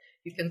story.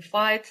 You can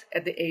fight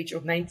at the age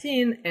of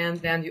 19, and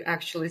then you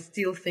actually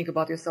still think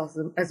about yourself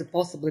as a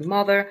possibly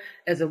mother,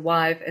 as a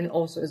wife, and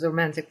also as a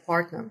romantic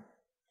partner.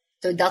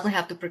 So it doesn't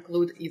have to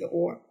preclude either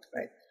or,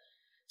 right?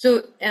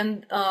 So,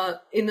 and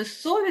in the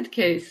Soviet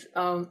case,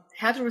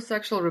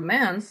 heterosexual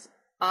romance,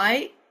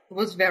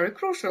 was very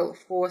crucial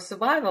for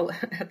survival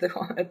at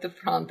the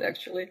front.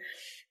 Actually,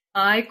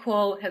 I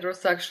call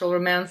heterosexual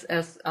romance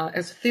as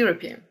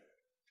therapy,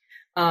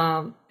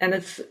 and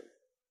it's.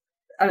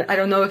 I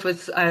don't know if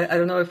it's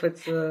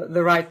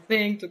the right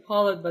thing to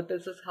call it, but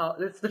this is how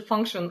it's the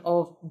function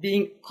of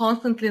being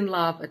constantly in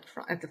love at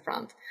the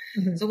front.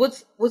 Mm-hmm. So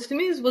what's to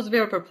me was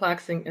very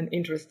perplexing and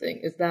interesting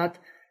is that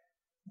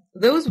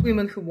those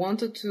women who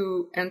wanted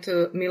to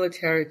enter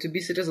military to be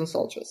citizen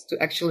soldiers,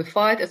 to actually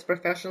fight as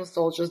professional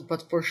soldiers,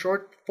 but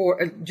for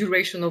a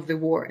duration of the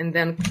war, and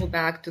then go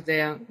back to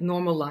their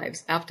normal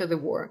lives after the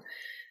war,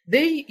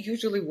 they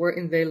usually were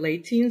in their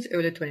late teens,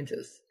 early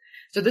 20s.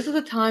 So this is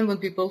a time when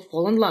people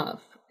fall in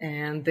love,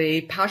 and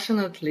they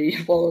passionately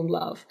fall in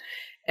love.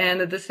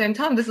 And at the same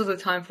time, this is a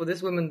time for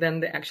these women, then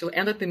they actually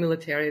entered the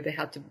military. They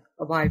had to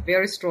abide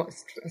very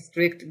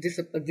strict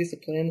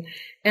discipline,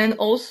 and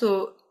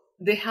also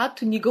they had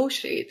to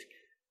negotiate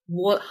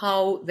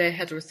how their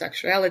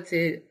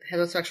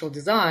heterosexual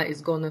desire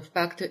is going to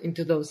factor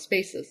into those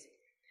spaces.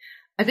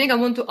 I think I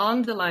want to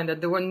underline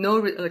that there were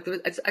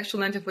it's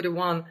actually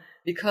 1941,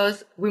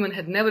 because women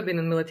had never been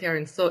in military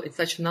in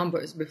such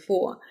numbers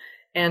before,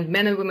 and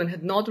men and women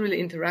had not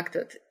really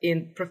interacted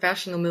in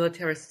professional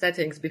military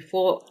settings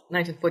before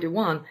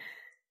 1941.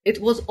 It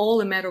was all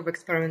a matter of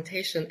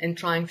experimentation and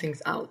trying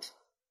things out.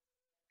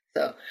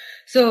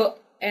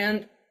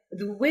 And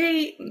the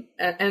way,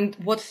 and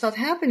what started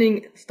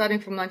happening starting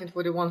from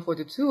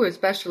 1941-42,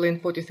 especially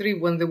in 43,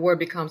 when the war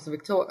becomes the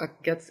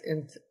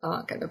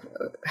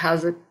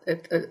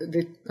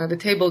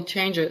table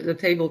changes, the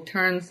table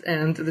turns,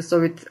 and the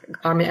Soviet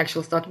army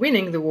actually start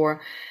winning the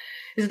war,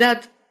 is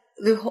that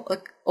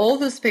all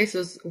the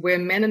spaces where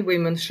men and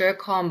women share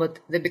combat,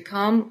 they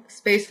become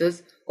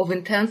spaces of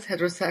intense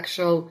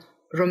heterosexual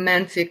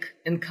romantic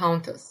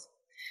encounters.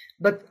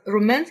 But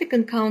romantic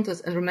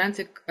encounters and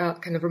romantic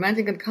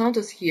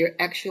encounters here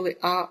actually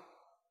are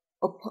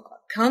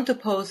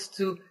counterposed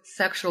to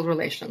sexual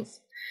relations.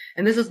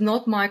 And this is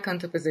not my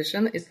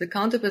counterposition. It's the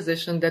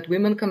counterposition that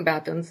women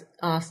combatants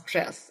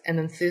stress and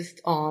insist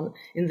on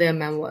in their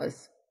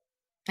memoirs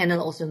and then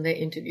also in their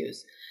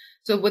interviews.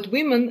 So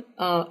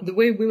the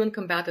way women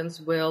combatants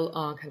will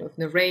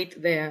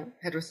narrate their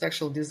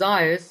heterosexual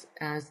desires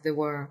as they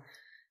were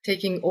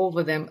taking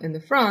over them in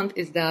the front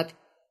is that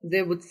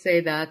they would say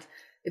that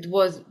it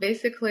was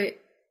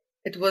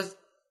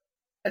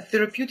a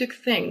therapeutic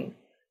thing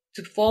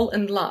to fall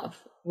in love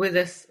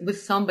with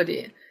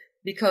somebody,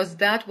 because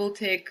that will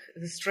take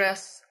the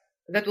stress,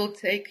 that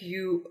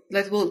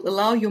will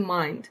allow your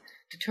mind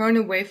to turn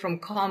away from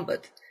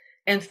combat,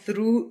 and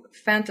through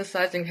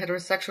fantasizing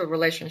heterosexual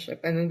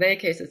relationship. And in their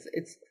case,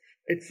 it's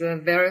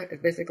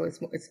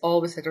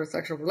always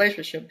heterosexual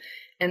relationship,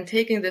 and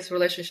taking this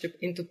relationship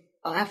into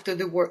after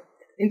the war,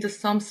 into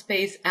some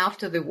space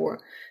after the war,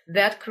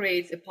 that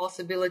creates a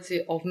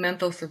possibility of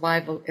mental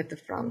survival at the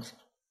front.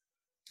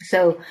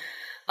 So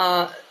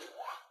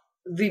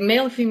the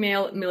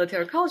male-female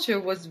military culture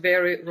was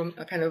very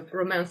kind of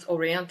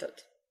romance-oriented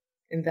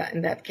in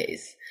that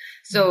case.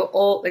 So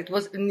it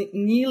was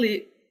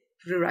nearly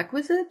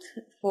prerequisite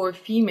for a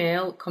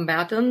female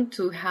combatant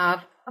to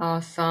have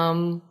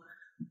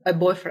a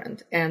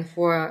boyfriend, and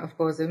for, of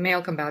course, a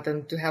male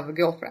combatant to have a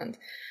girlfriend.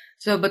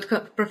 So,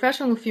 but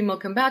professional female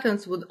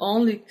combatants would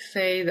only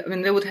say that, I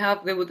mean, they would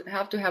have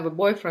to have a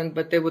boyfriend,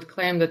 but they would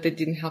claim that they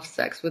didn't have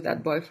sex with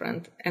that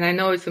boyfriend. And I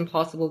know it's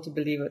impossible to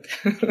believe it.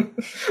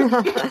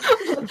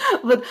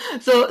 But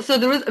so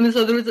there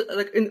is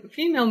like in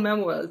female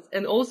memoirs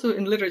and also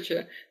in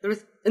literature, there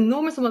is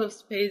enormous amount of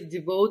space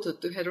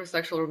devoted to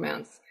heterosexual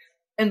romance.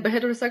 And by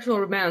heterosexual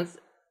romance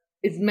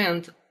is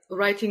meant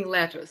writing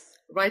letters,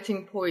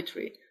 writing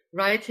poetry,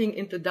 writing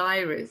into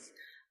diaries,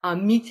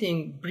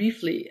 meeting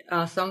briefly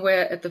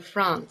somewhere at the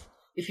front.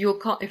 If you're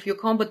a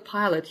combat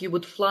pilot, you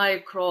would fly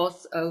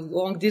across a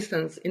long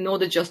distance in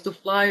order just to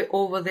fly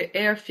over the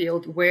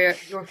airfield where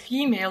your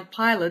female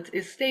pilot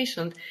is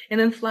stationed,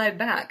 and then fly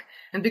back.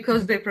 And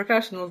because they're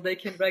professionals, they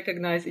can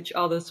recognize each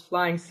other's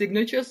flying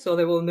signatures, so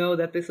they will know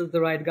that this is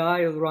the right guy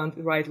or the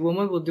right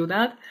woman will do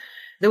that.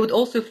 They would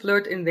also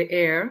flirt in the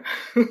air.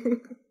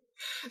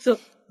 So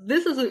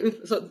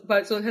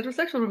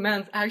heterosexual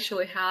romance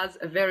actually has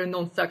a very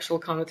non-sexual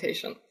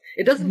connotation.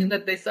 It doesn't mean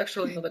that they're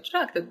sexually not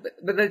attracted,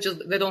 but they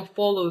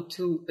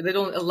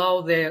don't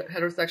allow their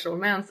heterosexual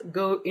romance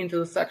go into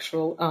the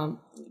sexual,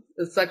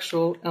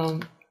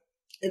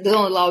 they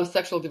don't allow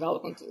sexual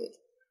development to it.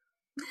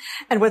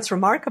 And what's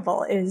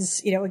remarkable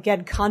is,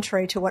 again,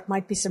 contrary to what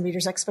might be some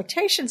readers'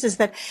 expectations, is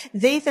that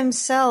they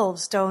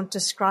themselves don't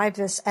describe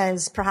this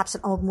as perhaps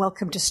an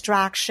unwelcome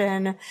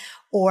distraction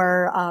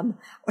or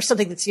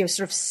something that's, sort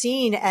of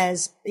seen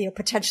as,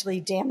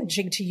 potentially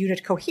damaging to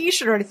unit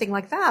cohesion or anything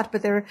like that.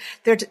 But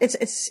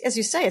it's, as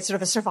you say, it's sort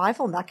of a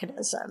survival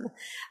mechanism.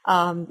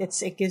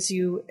 It gives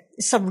you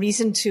some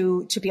reason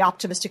to be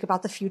optimistic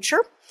about the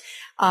future.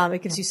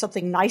 It gives you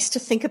something nice to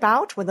think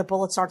about when the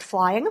bullets aren't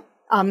flying.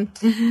 And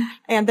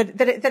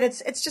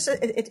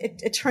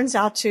it turns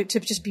out to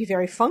just be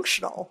very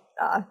functional.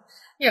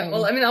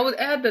 Well, I mean, I would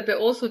add that they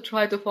also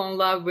try to fall in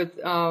love with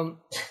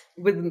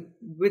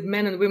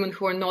men and women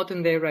who are not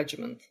in their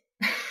regiment.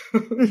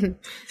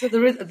 So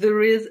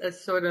there is a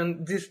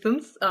certain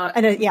distance,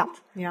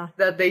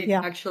 that they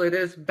actually,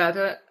 there's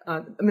better.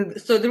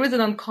 So there is an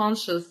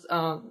unconscious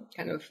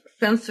kind of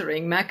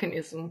censoring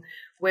mechanism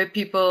where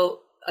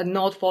people are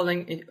not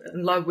falling in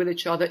love with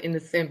each other in the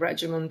same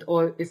regiment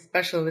or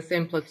especially in the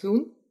same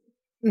platoon.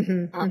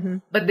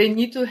 But they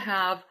need to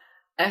have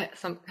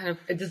some kind of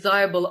a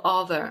desirable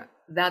other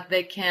that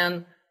they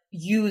can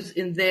use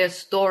in their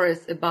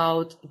stories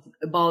about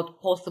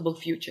possible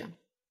future.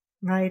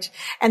 Right.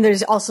 And there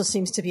also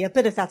seems to be a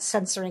bit of that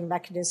censoring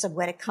mechanism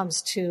when it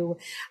comes to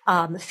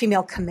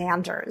female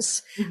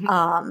commanders,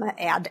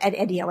 and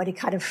any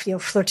kind of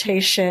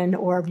flirtation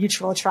or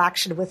mutual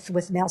attraction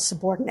with male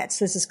subordinates.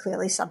 This is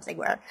clearly something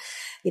where,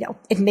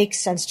 it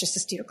makes sense just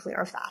to steer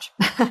clear of that.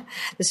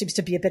 There seems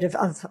to be a bit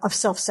of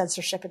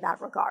self-censorship in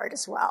that regard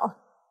as well.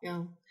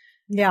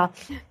 Yeah.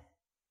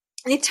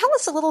 Can you tell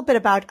us a little bit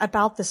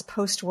about this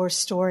post-war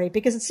story?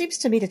 Because it seems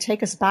to me to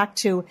take us back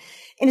to,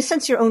 in a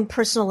sense, your own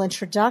personal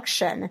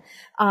introduction,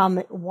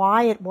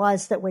 why it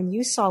was that when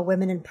you saw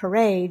women in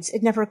parades,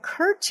 it never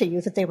occurred to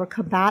you that they were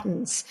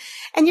combatants.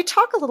 And you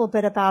talk a little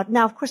bit about,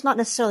 now, of course, not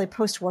necessarily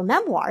post-war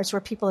memoirs where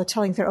people are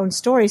telling their own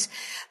stories,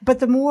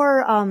 but the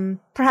more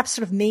perhaps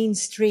sort of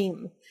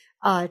mainstream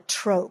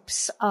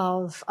tropes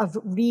of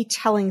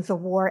retelling the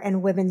war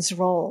and women's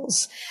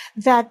roles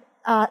that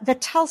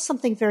tells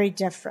something very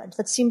different,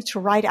 that seems to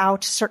write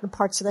out certain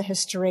parts of the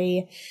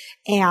history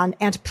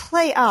and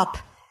play up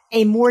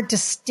a more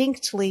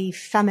distinctly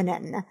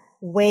feminine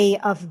way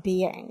of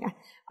being.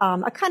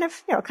 A kind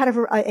of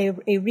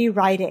a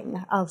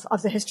rewriting of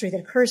the history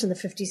that occurs in the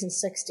 50s and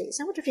 60s.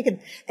 I wonder if you could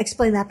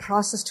explain that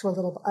process to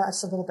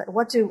us a little bit.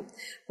 What do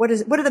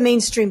the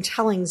mainstream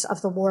tellings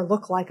of the war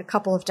look like a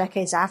couple of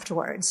decades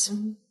afterwards?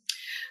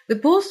 The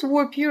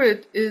post-war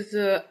period is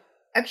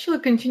actually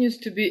continues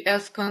to be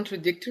as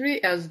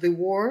contradictory as the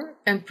war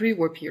and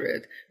pre-war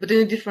period, but in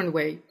a different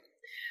way.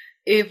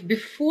 If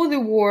before the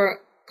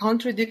war,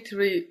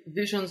 contradictory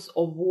visions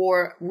of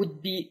war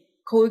would be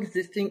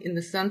coexisting in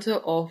the center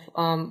of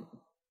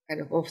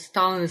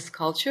Stalinist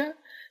culture,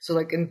 so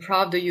like in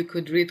Pravda you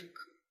could read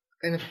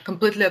kind of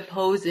completely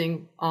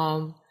opposing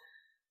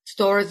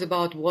stories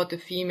about what a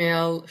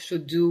female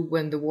should do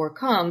when the war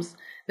comes,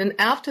 then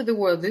after the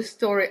war, this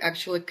story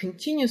actually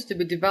continues to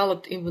be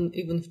developed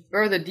even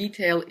further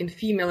detail in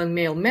female and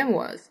male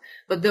memoirs,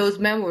 but those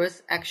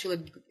memoirs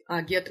actually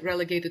get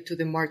relegated to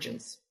the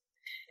margins.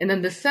 And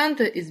then the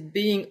center is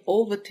being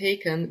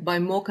overtaken by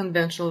more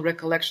conventional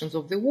recollections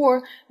of the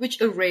war,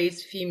 which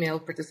erase female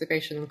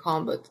participation in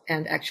combat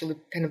and actually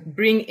kind of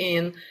bring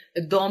in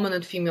a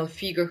dominant female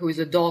figure who is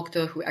a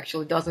doctor, who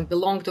actually doesn't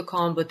belong to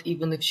combat,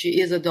 even if she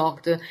is a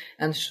doctor,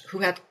 and who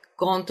had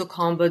gone to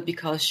combat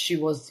because she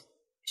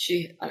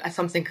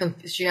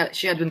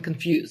had been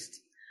confused.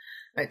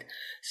 Right.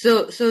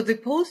 So the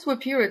post-war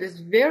period is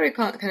very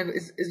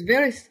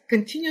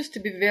continues to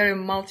be very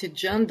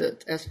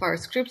multi-gendered as far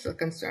as scripts are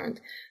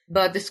concerned.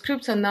 But the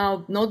scripts are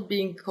now not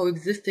being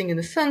coexisting in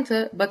the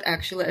center, but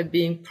actually are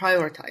being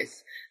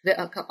prioritized. The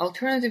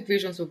alternative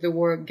visions of the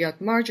war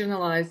get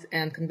marginalized,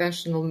 and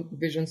conventional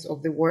visions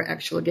of the war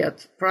actually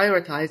get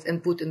prioritized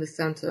and put in the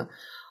center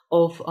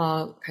of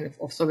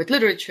of Soviet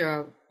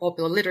literature,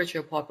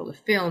 popular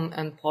film,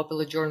 and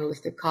popular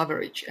journalistic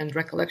coverage and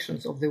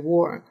recollections of the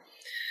war.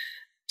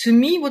 To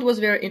me, what was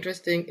very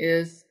interesting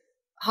is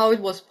how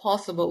it was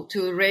possible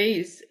to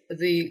erase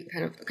the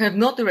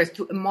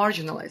to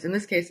marginalize. In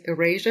this case,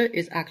 erasure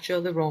is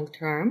actually the wrong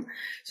term.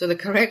 So the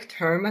correct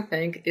term, I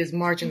think, is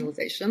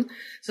marginalization.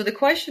 So the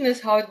question is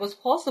how it was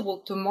possible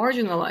to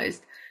marginalize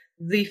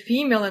the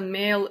female and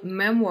male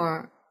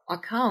memoir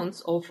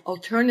accounts of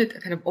alternate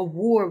of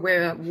war,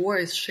 where war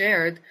is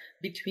shared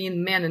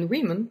between men and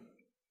women,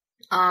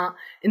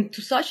 and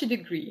to such a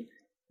degree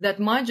that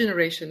my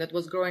generation that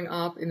was growing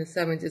up in the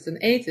 70s and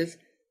 80s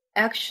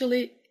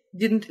actually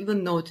didn't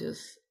even know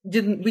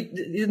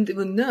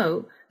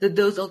that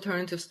those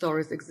alternative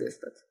stories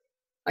existed.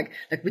 Like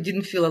we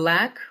didn't feel a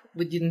lack,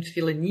 we didn't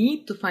feel a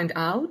need to find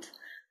out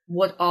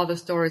what other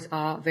stories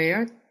are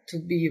there to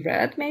be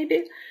read,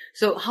 maybe.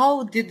 So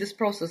how did this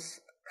process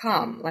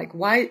come? Like,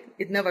 why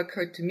it never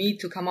occurred to me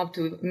to come up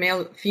to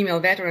a female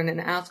veteran and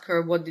ask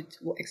her, what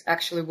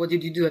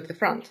did you do at the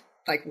front?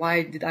 Like,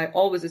 why did I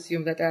always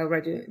assume that I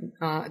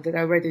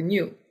already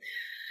knew?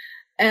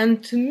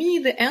 And to me,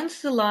 the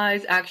answer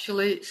lies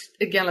actually,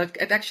 again,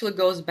 it actually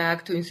goes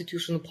back to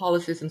institutional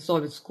policies in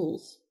Soviet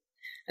schools.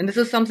 And this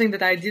is something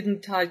that I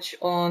didn't touch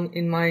on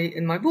in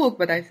my book,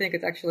 but I think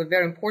it's actually a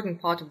very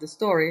important part of the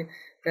story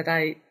that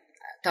I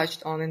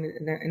touched on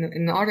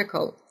in the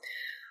article.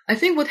 I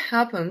think what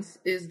happens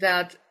is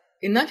that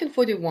in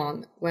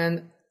 1941,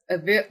 when a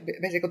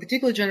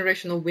particular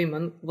generation of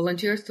women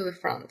volunteers to the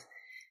front,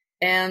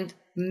 and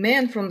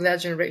men from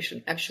that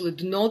generation actually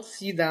do not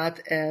see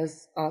that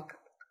as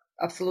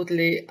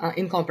absolutely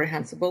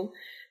incomprehensible.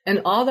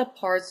 And other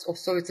parts of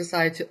Soviet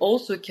society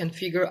also can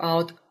figure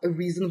out a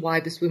reason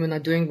why these women are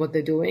doing what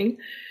they're doing.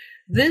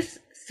 This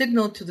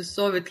signaled to the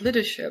Soviet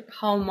leadership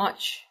how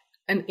much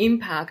an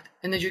impact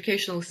an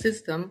educational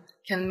system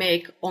can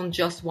make on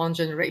just one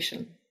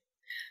generation.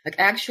 Like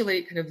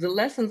actually, the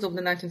lessons of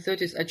the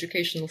 1930s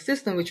educational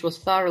system, which was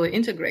thoroughly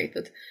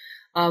integrated,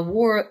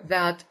 were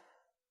that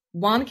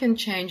one can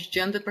change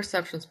gender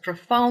perceptions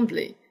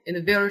profoundly in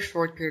a very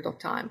short period of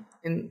time,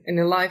 in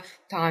a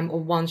lifetime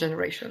of one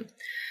generation.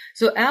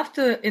 So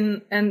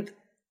and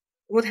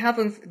what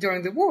happens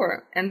during the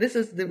war, and this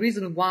is the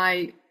reason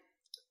why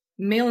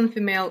male and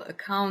female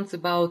accounts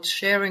about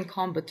sharing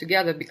combat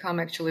together become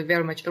actually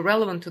very much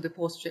irrelevant to the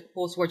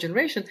post-war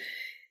generation,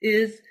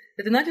 is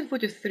that in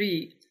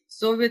 1943,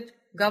 Soviet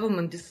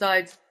government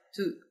decides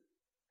to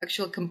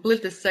actually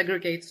completely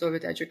segregate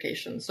Soviet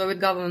education. Soviet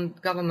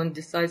government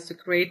decides to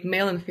create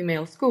male and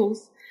female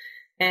schools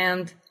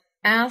and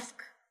have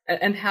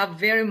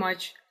very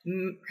much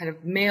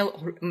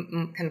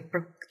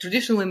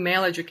traditionally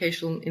male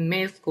education in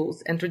male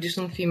schools and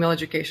traditional female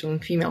education in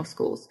female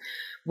schools,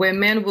 where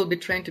men will be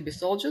trained to be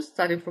soldiers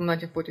starting from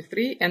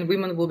 1943, and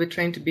women will be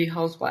trained to be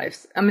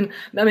housewives. I mean,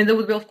 there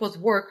will be, of course,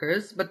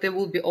 workers, but there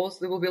will be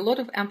a lot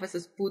of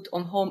emphasis put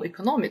on home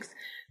economics,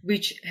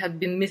 which had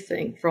been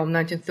missing from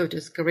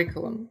 1930s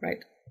curriculum,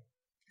 right?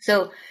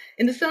 So,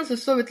 in the sense, the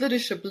Soviet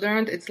leadership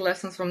learned its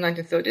lessons from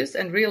 1930s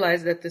and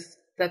realized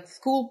that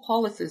school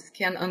policies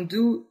can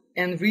undo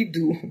and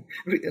redo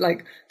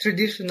like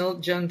traditional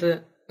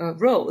gender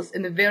roles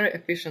in a very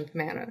efficient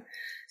manner.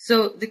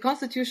 So the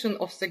constitution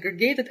of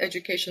segregated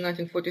education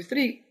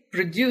 1943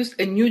 produced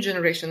a new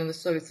generation in the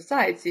Soviet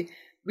society,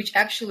 which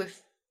actually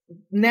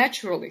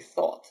naturally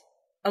thought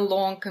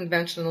along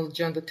conventional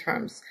gender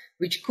terms,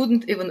 which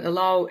couldn't even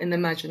allow an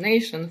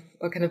imagination,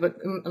 or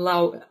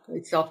allow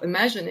itself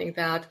imagining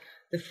that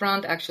the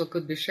front actually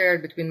could be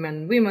shared between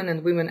men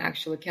and women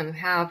actually can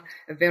have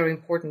a very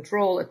important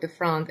role at the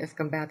front as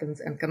combatants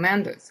and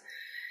commanders.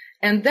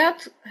 And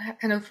that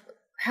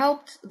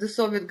helped the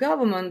Soviet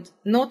government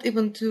not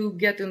even to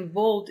get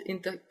involved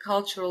into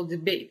cultural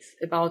debates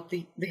about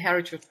the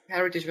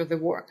heritage of the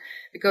war.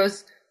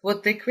 Because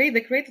what they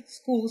created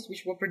schools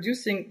which were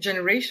producing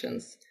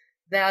generations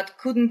that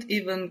couldn't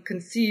even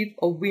conceive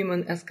of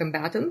women as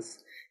combatants.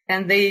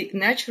 And they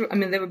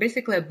were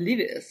basically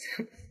oblivious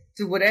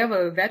to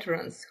whatever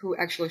veterans who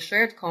actually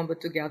shared combat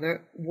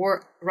together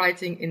were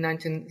writing in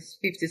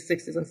 1950s,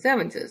 60s, and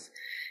 70s.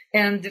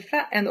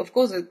 And of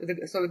course,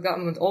 the Soviet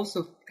government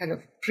also kind of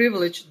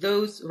privileged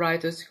those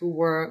writers who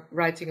were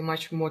writing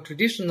much more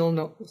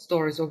traditional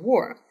stories of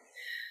war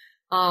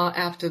in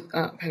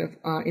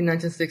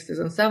 1960s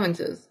and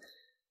 70s.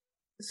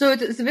 So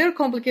it's a very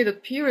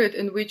complicated period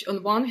in which,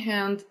 on one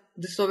hand,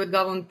 the Soviet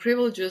government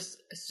privileges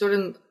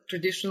certain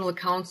traditional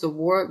accounts of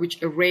war,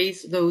 which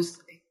erase those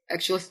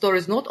actual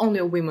stories not only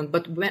of women,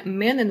 but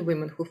men and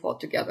women who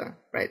fought together,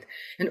 right?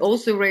 And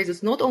also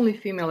raises not only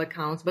female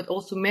accounts, but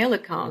also male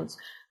accounts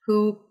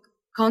who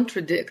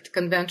contradict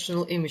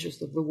conventional images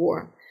of the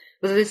war.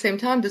 But at the same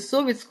time, the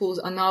Soviet schools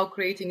are now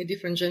creating a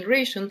different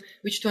generation,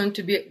 which turned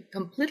to be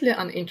completely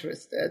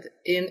uninterested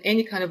in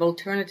any kind of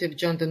alternative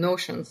gender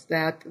notions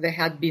that they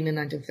had been in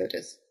the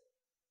 1930s.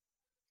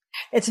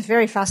 It's a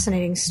very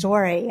fascinating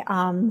story.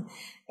 And,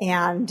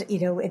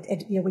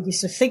 when you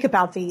sort of think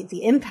about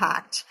the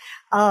impact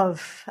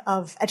of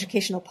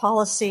educational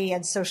policy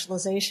and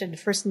socialization,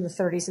 first in the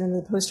 30s and in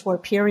the post-war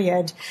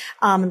period,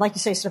 and like you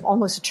say, sort of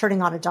almost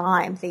turning on a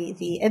dime,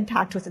 the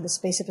impact within the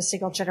space of a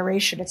single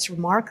generation, it's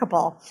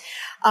remarkable.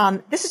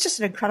 This is just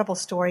an incredible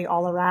story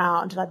all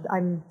around. And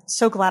I'm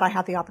so glad I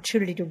had the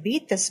opportunity to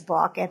read this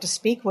book and to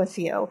speak with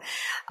you.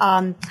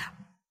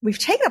 We've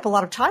taken up a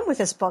lot of time with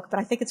this book, but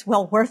I think it's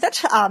well worth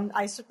it.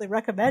 I certainly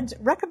recommend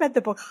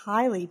the book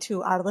highly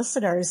to our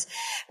listeners.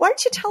 Why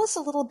don't you tell us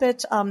a little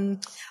bit,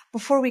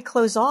 before we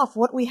close off,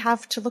 what we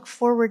have to look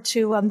forward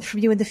to from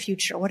you in the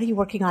future? What are you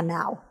working on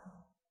now?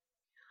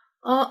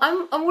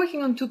 I'm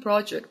working on two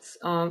projects.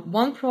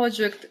 One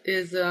project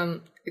is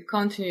a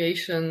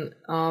continuation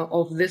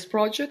of this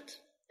project.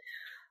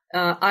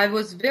 I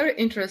was very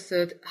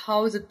interested,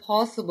 how is it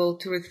possible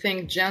to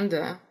rethink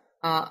gender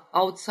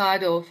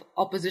outside of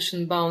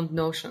opposition-bound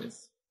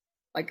notions,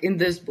 like in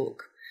this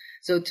book.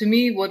 So to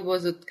me, what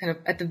was it kind of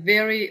at the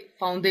very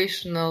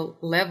foundational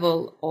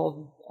level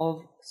of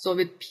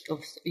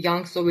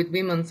young Soviet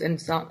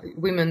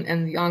women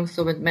and young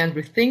Soviet men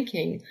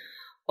rethinking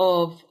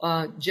of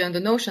gender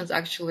notions,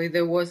 actually,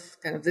 there was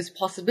kind of this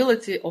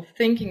possibility of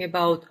thinking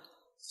about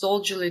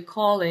soldierly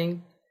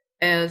calling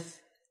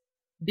as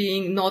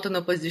being not in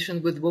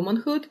opposition with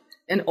womanhood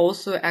and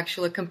also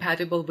actually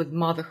compatible with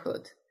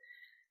motherhood.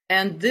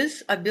 And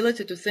this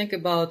ability to think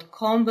about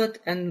combat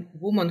and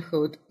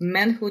womanhood,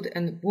 manhood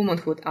and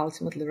womanhood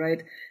ultimately,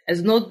 right,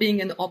 as not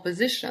being in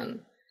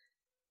opposition,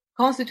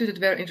 constituted a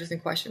very interesting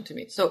question to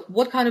me. So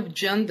what kind of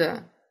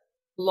gender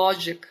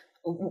logic,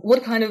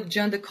 what kind of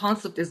gender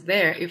concept is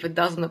there if it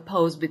doesn't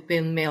oppose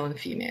between male and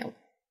female?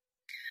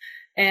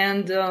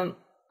 And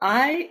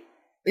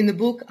in the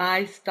book,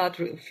 I start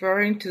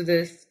referring to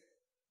this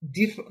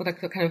this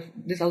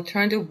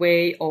alternative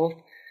way of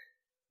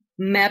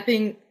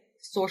mapping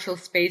social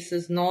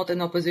spaces, not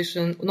in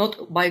opposition,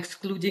 not by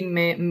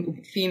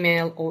excluding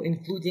female or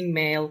including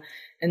male,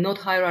 and not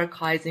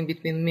hierarchizing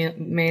between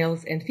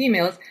males and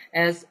females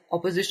as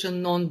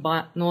opposition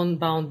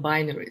non-bound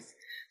binaries.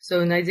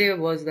 So an idea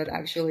was that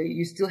actually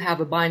you still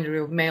have a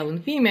binary of male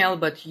and female,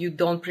 but you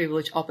don't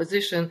privilege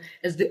opposition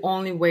as the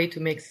only way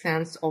to make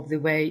sense of the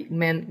way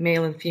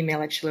male and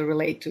female actually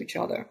relate to each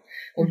other,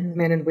 or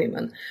men and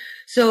women.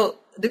 So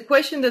the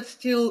question that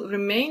still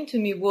remained to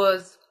me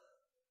was,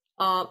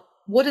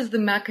 what is the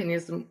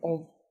mechanism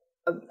of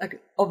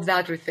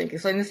that rethinking?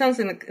 So in a sense,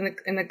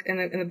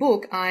 in a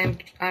book, I'm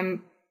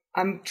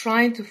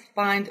trying to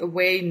find a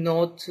way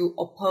not to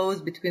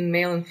oppose between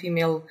male and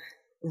female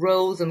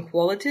roles and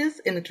qualities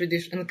in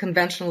a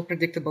conventional,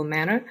 predictable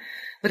manner.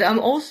 But I'm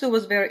also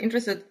was very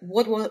interested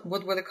what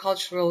were the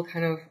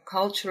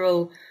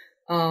cultural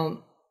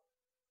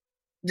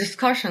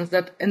discussions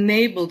that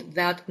enabled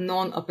that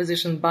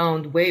non-opposition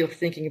bound way of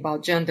thinking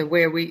about gender,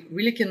 where we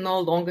really can no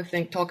longer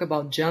talk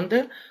about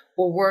gender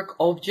or work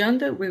of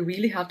gender. We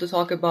really have to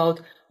talk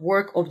about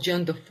work of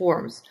gender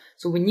forms.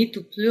 So we need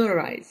to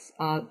pluralize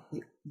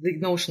the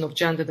notion of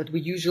gender that we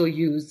usually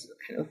use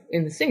kind of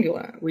in the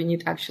singular. We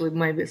need actually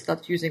maybe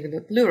start using it in the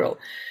plural.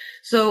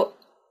 So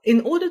in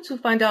order to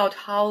find out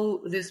how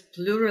this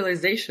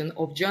pluralization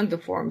of gender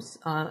forms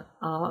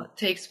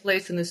takes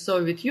place in the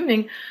Soviet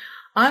Union,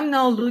 I'm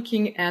now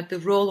looking at the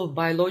role of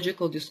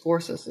biological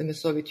discourses in the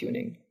Soviet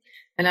Union.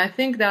 And I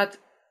think that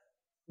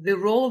the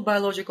role of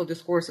biological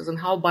discourses and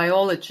how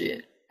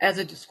biology as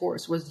a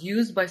discourse was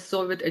used by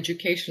Soviet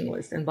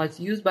educationalists and was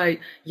used by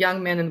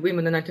young men and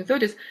women in the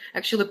 1930s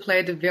actually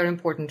played a very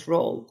important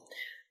role.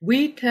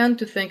 We tend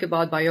to think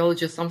about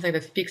biology as something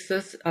that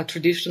fixes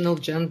traditional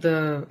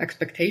gender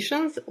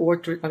expectations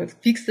or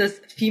fixes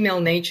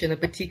female nature in a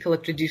particular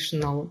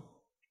traditional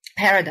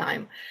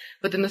paradigm.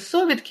 But in the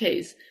Soviet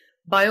case,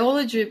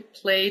 biology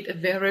played a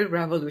very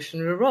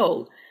revolutionary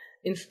role.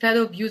 Instead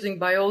of using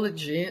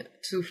biology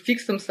to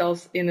fix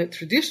themselves in a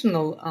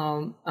traditional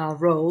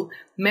role,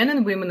 men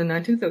and women in the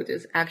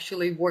 1930s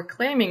actually were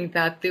claiming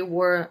that they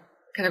were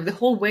kind of the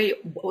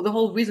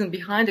whole reason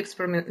behind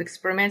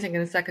experimenting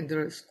in a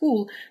secondary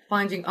school,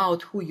 finding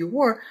out who you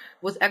were,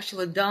 was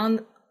actually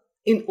done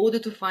in order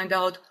to find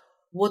out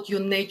what your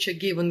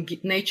nature-given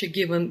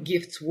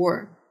gifts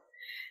were.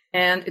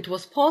 And it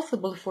was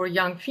possible for a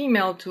young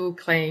female to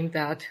claim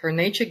that her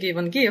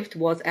nature-given gift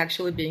was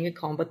actually being a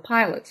combat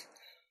pilot.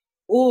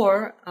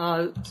 Or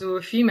to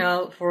a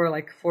female, for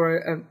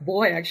a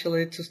boy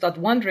actually, to start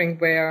wondering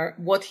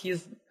what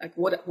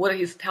are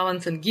his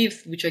talents and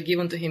gifts which are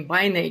given to him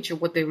by nature,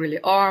 what they really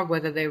are,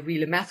 whether they're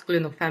really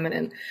masculine or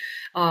feminine,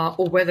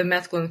 or whether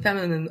masculine and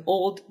feminine in an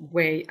old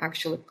way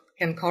actually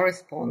can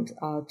correspond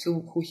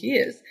to who he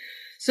is.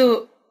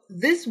 So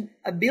this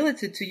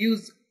ability to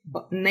use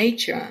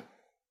nature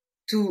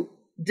to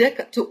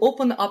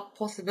open up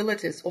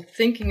possibilities of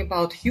thinking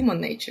about human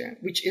nature,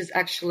 which is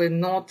actually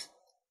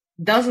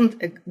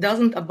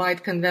doesn't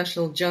abide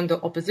conventional gender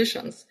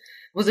oppositions,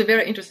 was a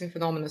very interesting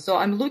phenomenon. So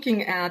I'm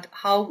looking at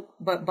how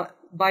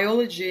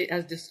biology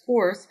as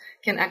discourse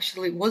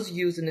was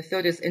used in the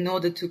 30s in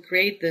order to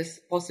create this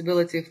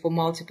possibility for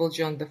multiple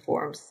gender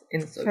forms.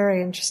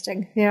 Very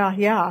interesting.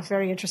 Yeah,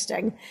 very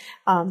interesting.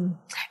 And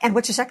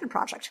what's your second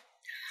project?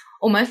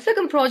 Oh, my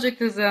second project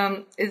is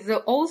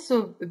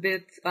also a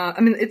bit.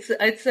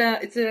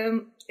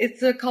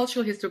 It's a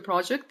cultural history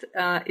project.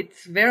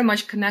 It's very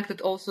much connected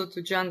also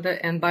to gender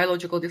and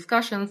biological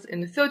discussions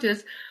in the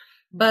 30s,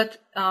 but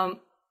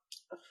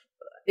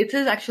it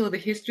is actually the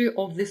history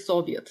of the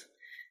Soviet.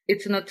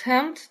 It's an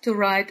attempt to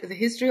write the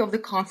history of the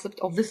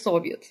concept of the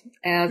Soviet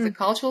as a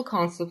cultural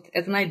concept,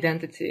 as an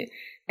identity,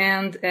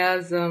 and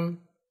as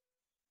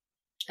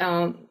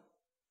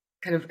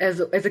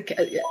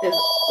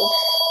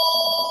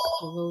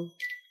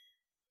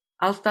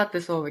I'll start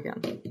this over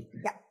again.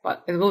 Yeah.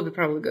 But it will be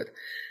probably good.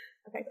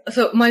 Okay.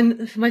 So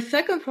my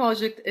second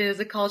project is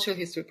a cultural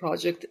history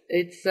project.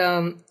 It's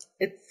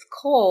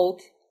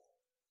called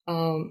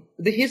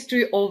The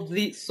History of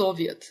the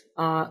Soviet,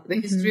 the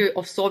history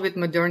of Soviet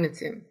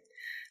modernity.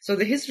 So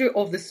the history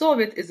of the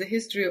Soviet is a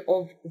history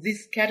of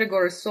this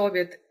category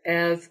Soviet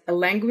as a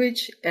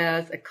language,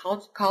 as a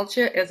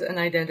culture, as an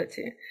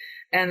identity.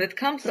 And it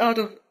comes out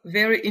of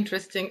very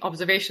interesting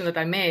observation that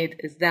I made,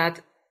 is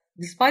that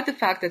despite the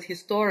fact that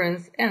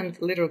historians and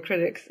literary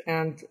critics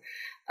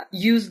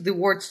use the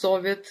word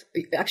Soviet,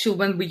 actually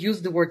when we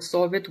use the word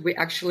Soviet, we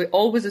actually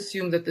always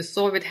assume that the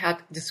Soviet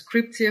had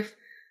descriptive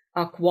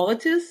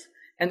qualities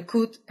and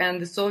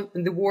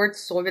the word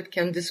Soviet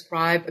can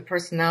describe a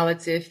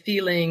personality, a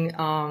feeling,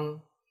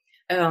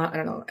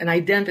 an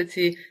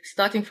identity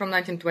starting from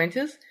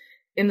 1920s.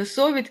 In the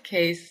Soviet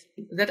case,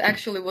 that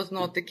actually was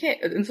not the case.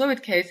 In the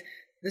Soviet case,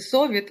 the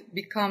Soviet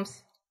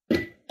becomes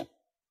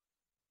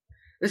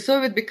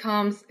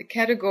a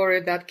category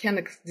that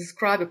can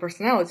describe a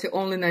personality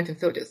only in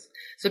 1930s.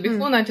 So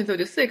before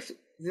 1936,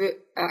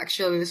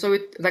 the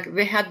Soviet,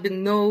 there had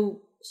been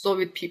no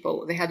Soviet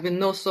people, there had been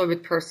no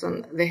Soviet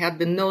person, there had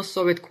been no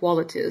Soviet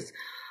qualities,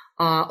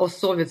 or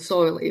Soviet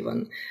soil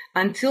even.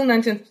 Until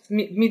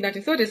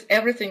mid-1930s,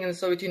 everything in the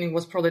Soviet Union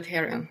was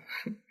proletarian,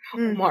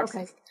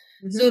 Marxist. Okay.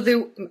 Mm-hmm.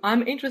 So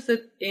I'm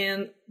interested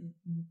in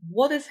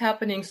what is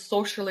happening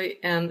socially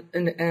and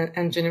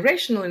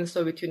generationally in the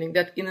Soviet Union,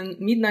 that in the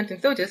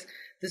mid-1930s,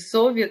 the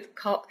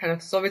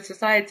Soviet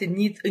society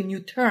needs a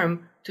new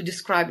term to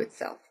describe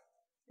itself.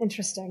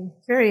 Interesting.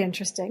 Very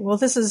interesting. Well,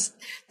 those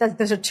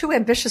are two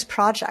ambitious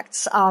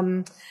projects,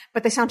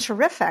 but they sound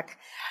terrific.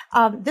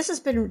 This has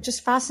been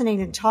just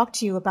fascinating to talk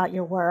to you about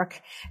your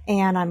work,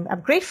 and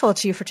I'm grateful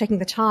to you for taking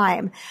the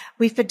time.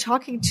 We've been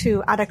talking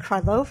to Anna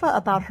Krylova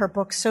about her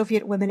book,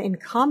 Soviet Women in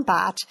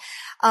Combat.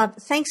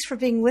 Thanks for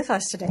being with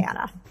us today,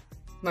 Anna.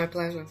 My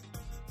pleasure.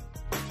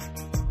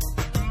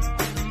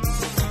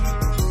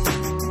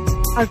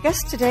 Our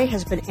guest today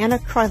has been Anna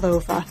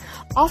Krylova,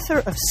 author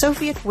of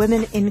Soviet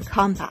Women in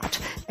Combat,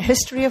 A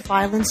History of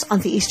Violence on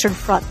the Eastern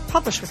Front,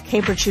 published with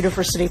Cambridge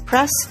University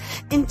Press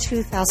in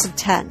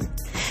 2010.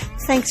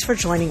 Thanks for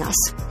joining us.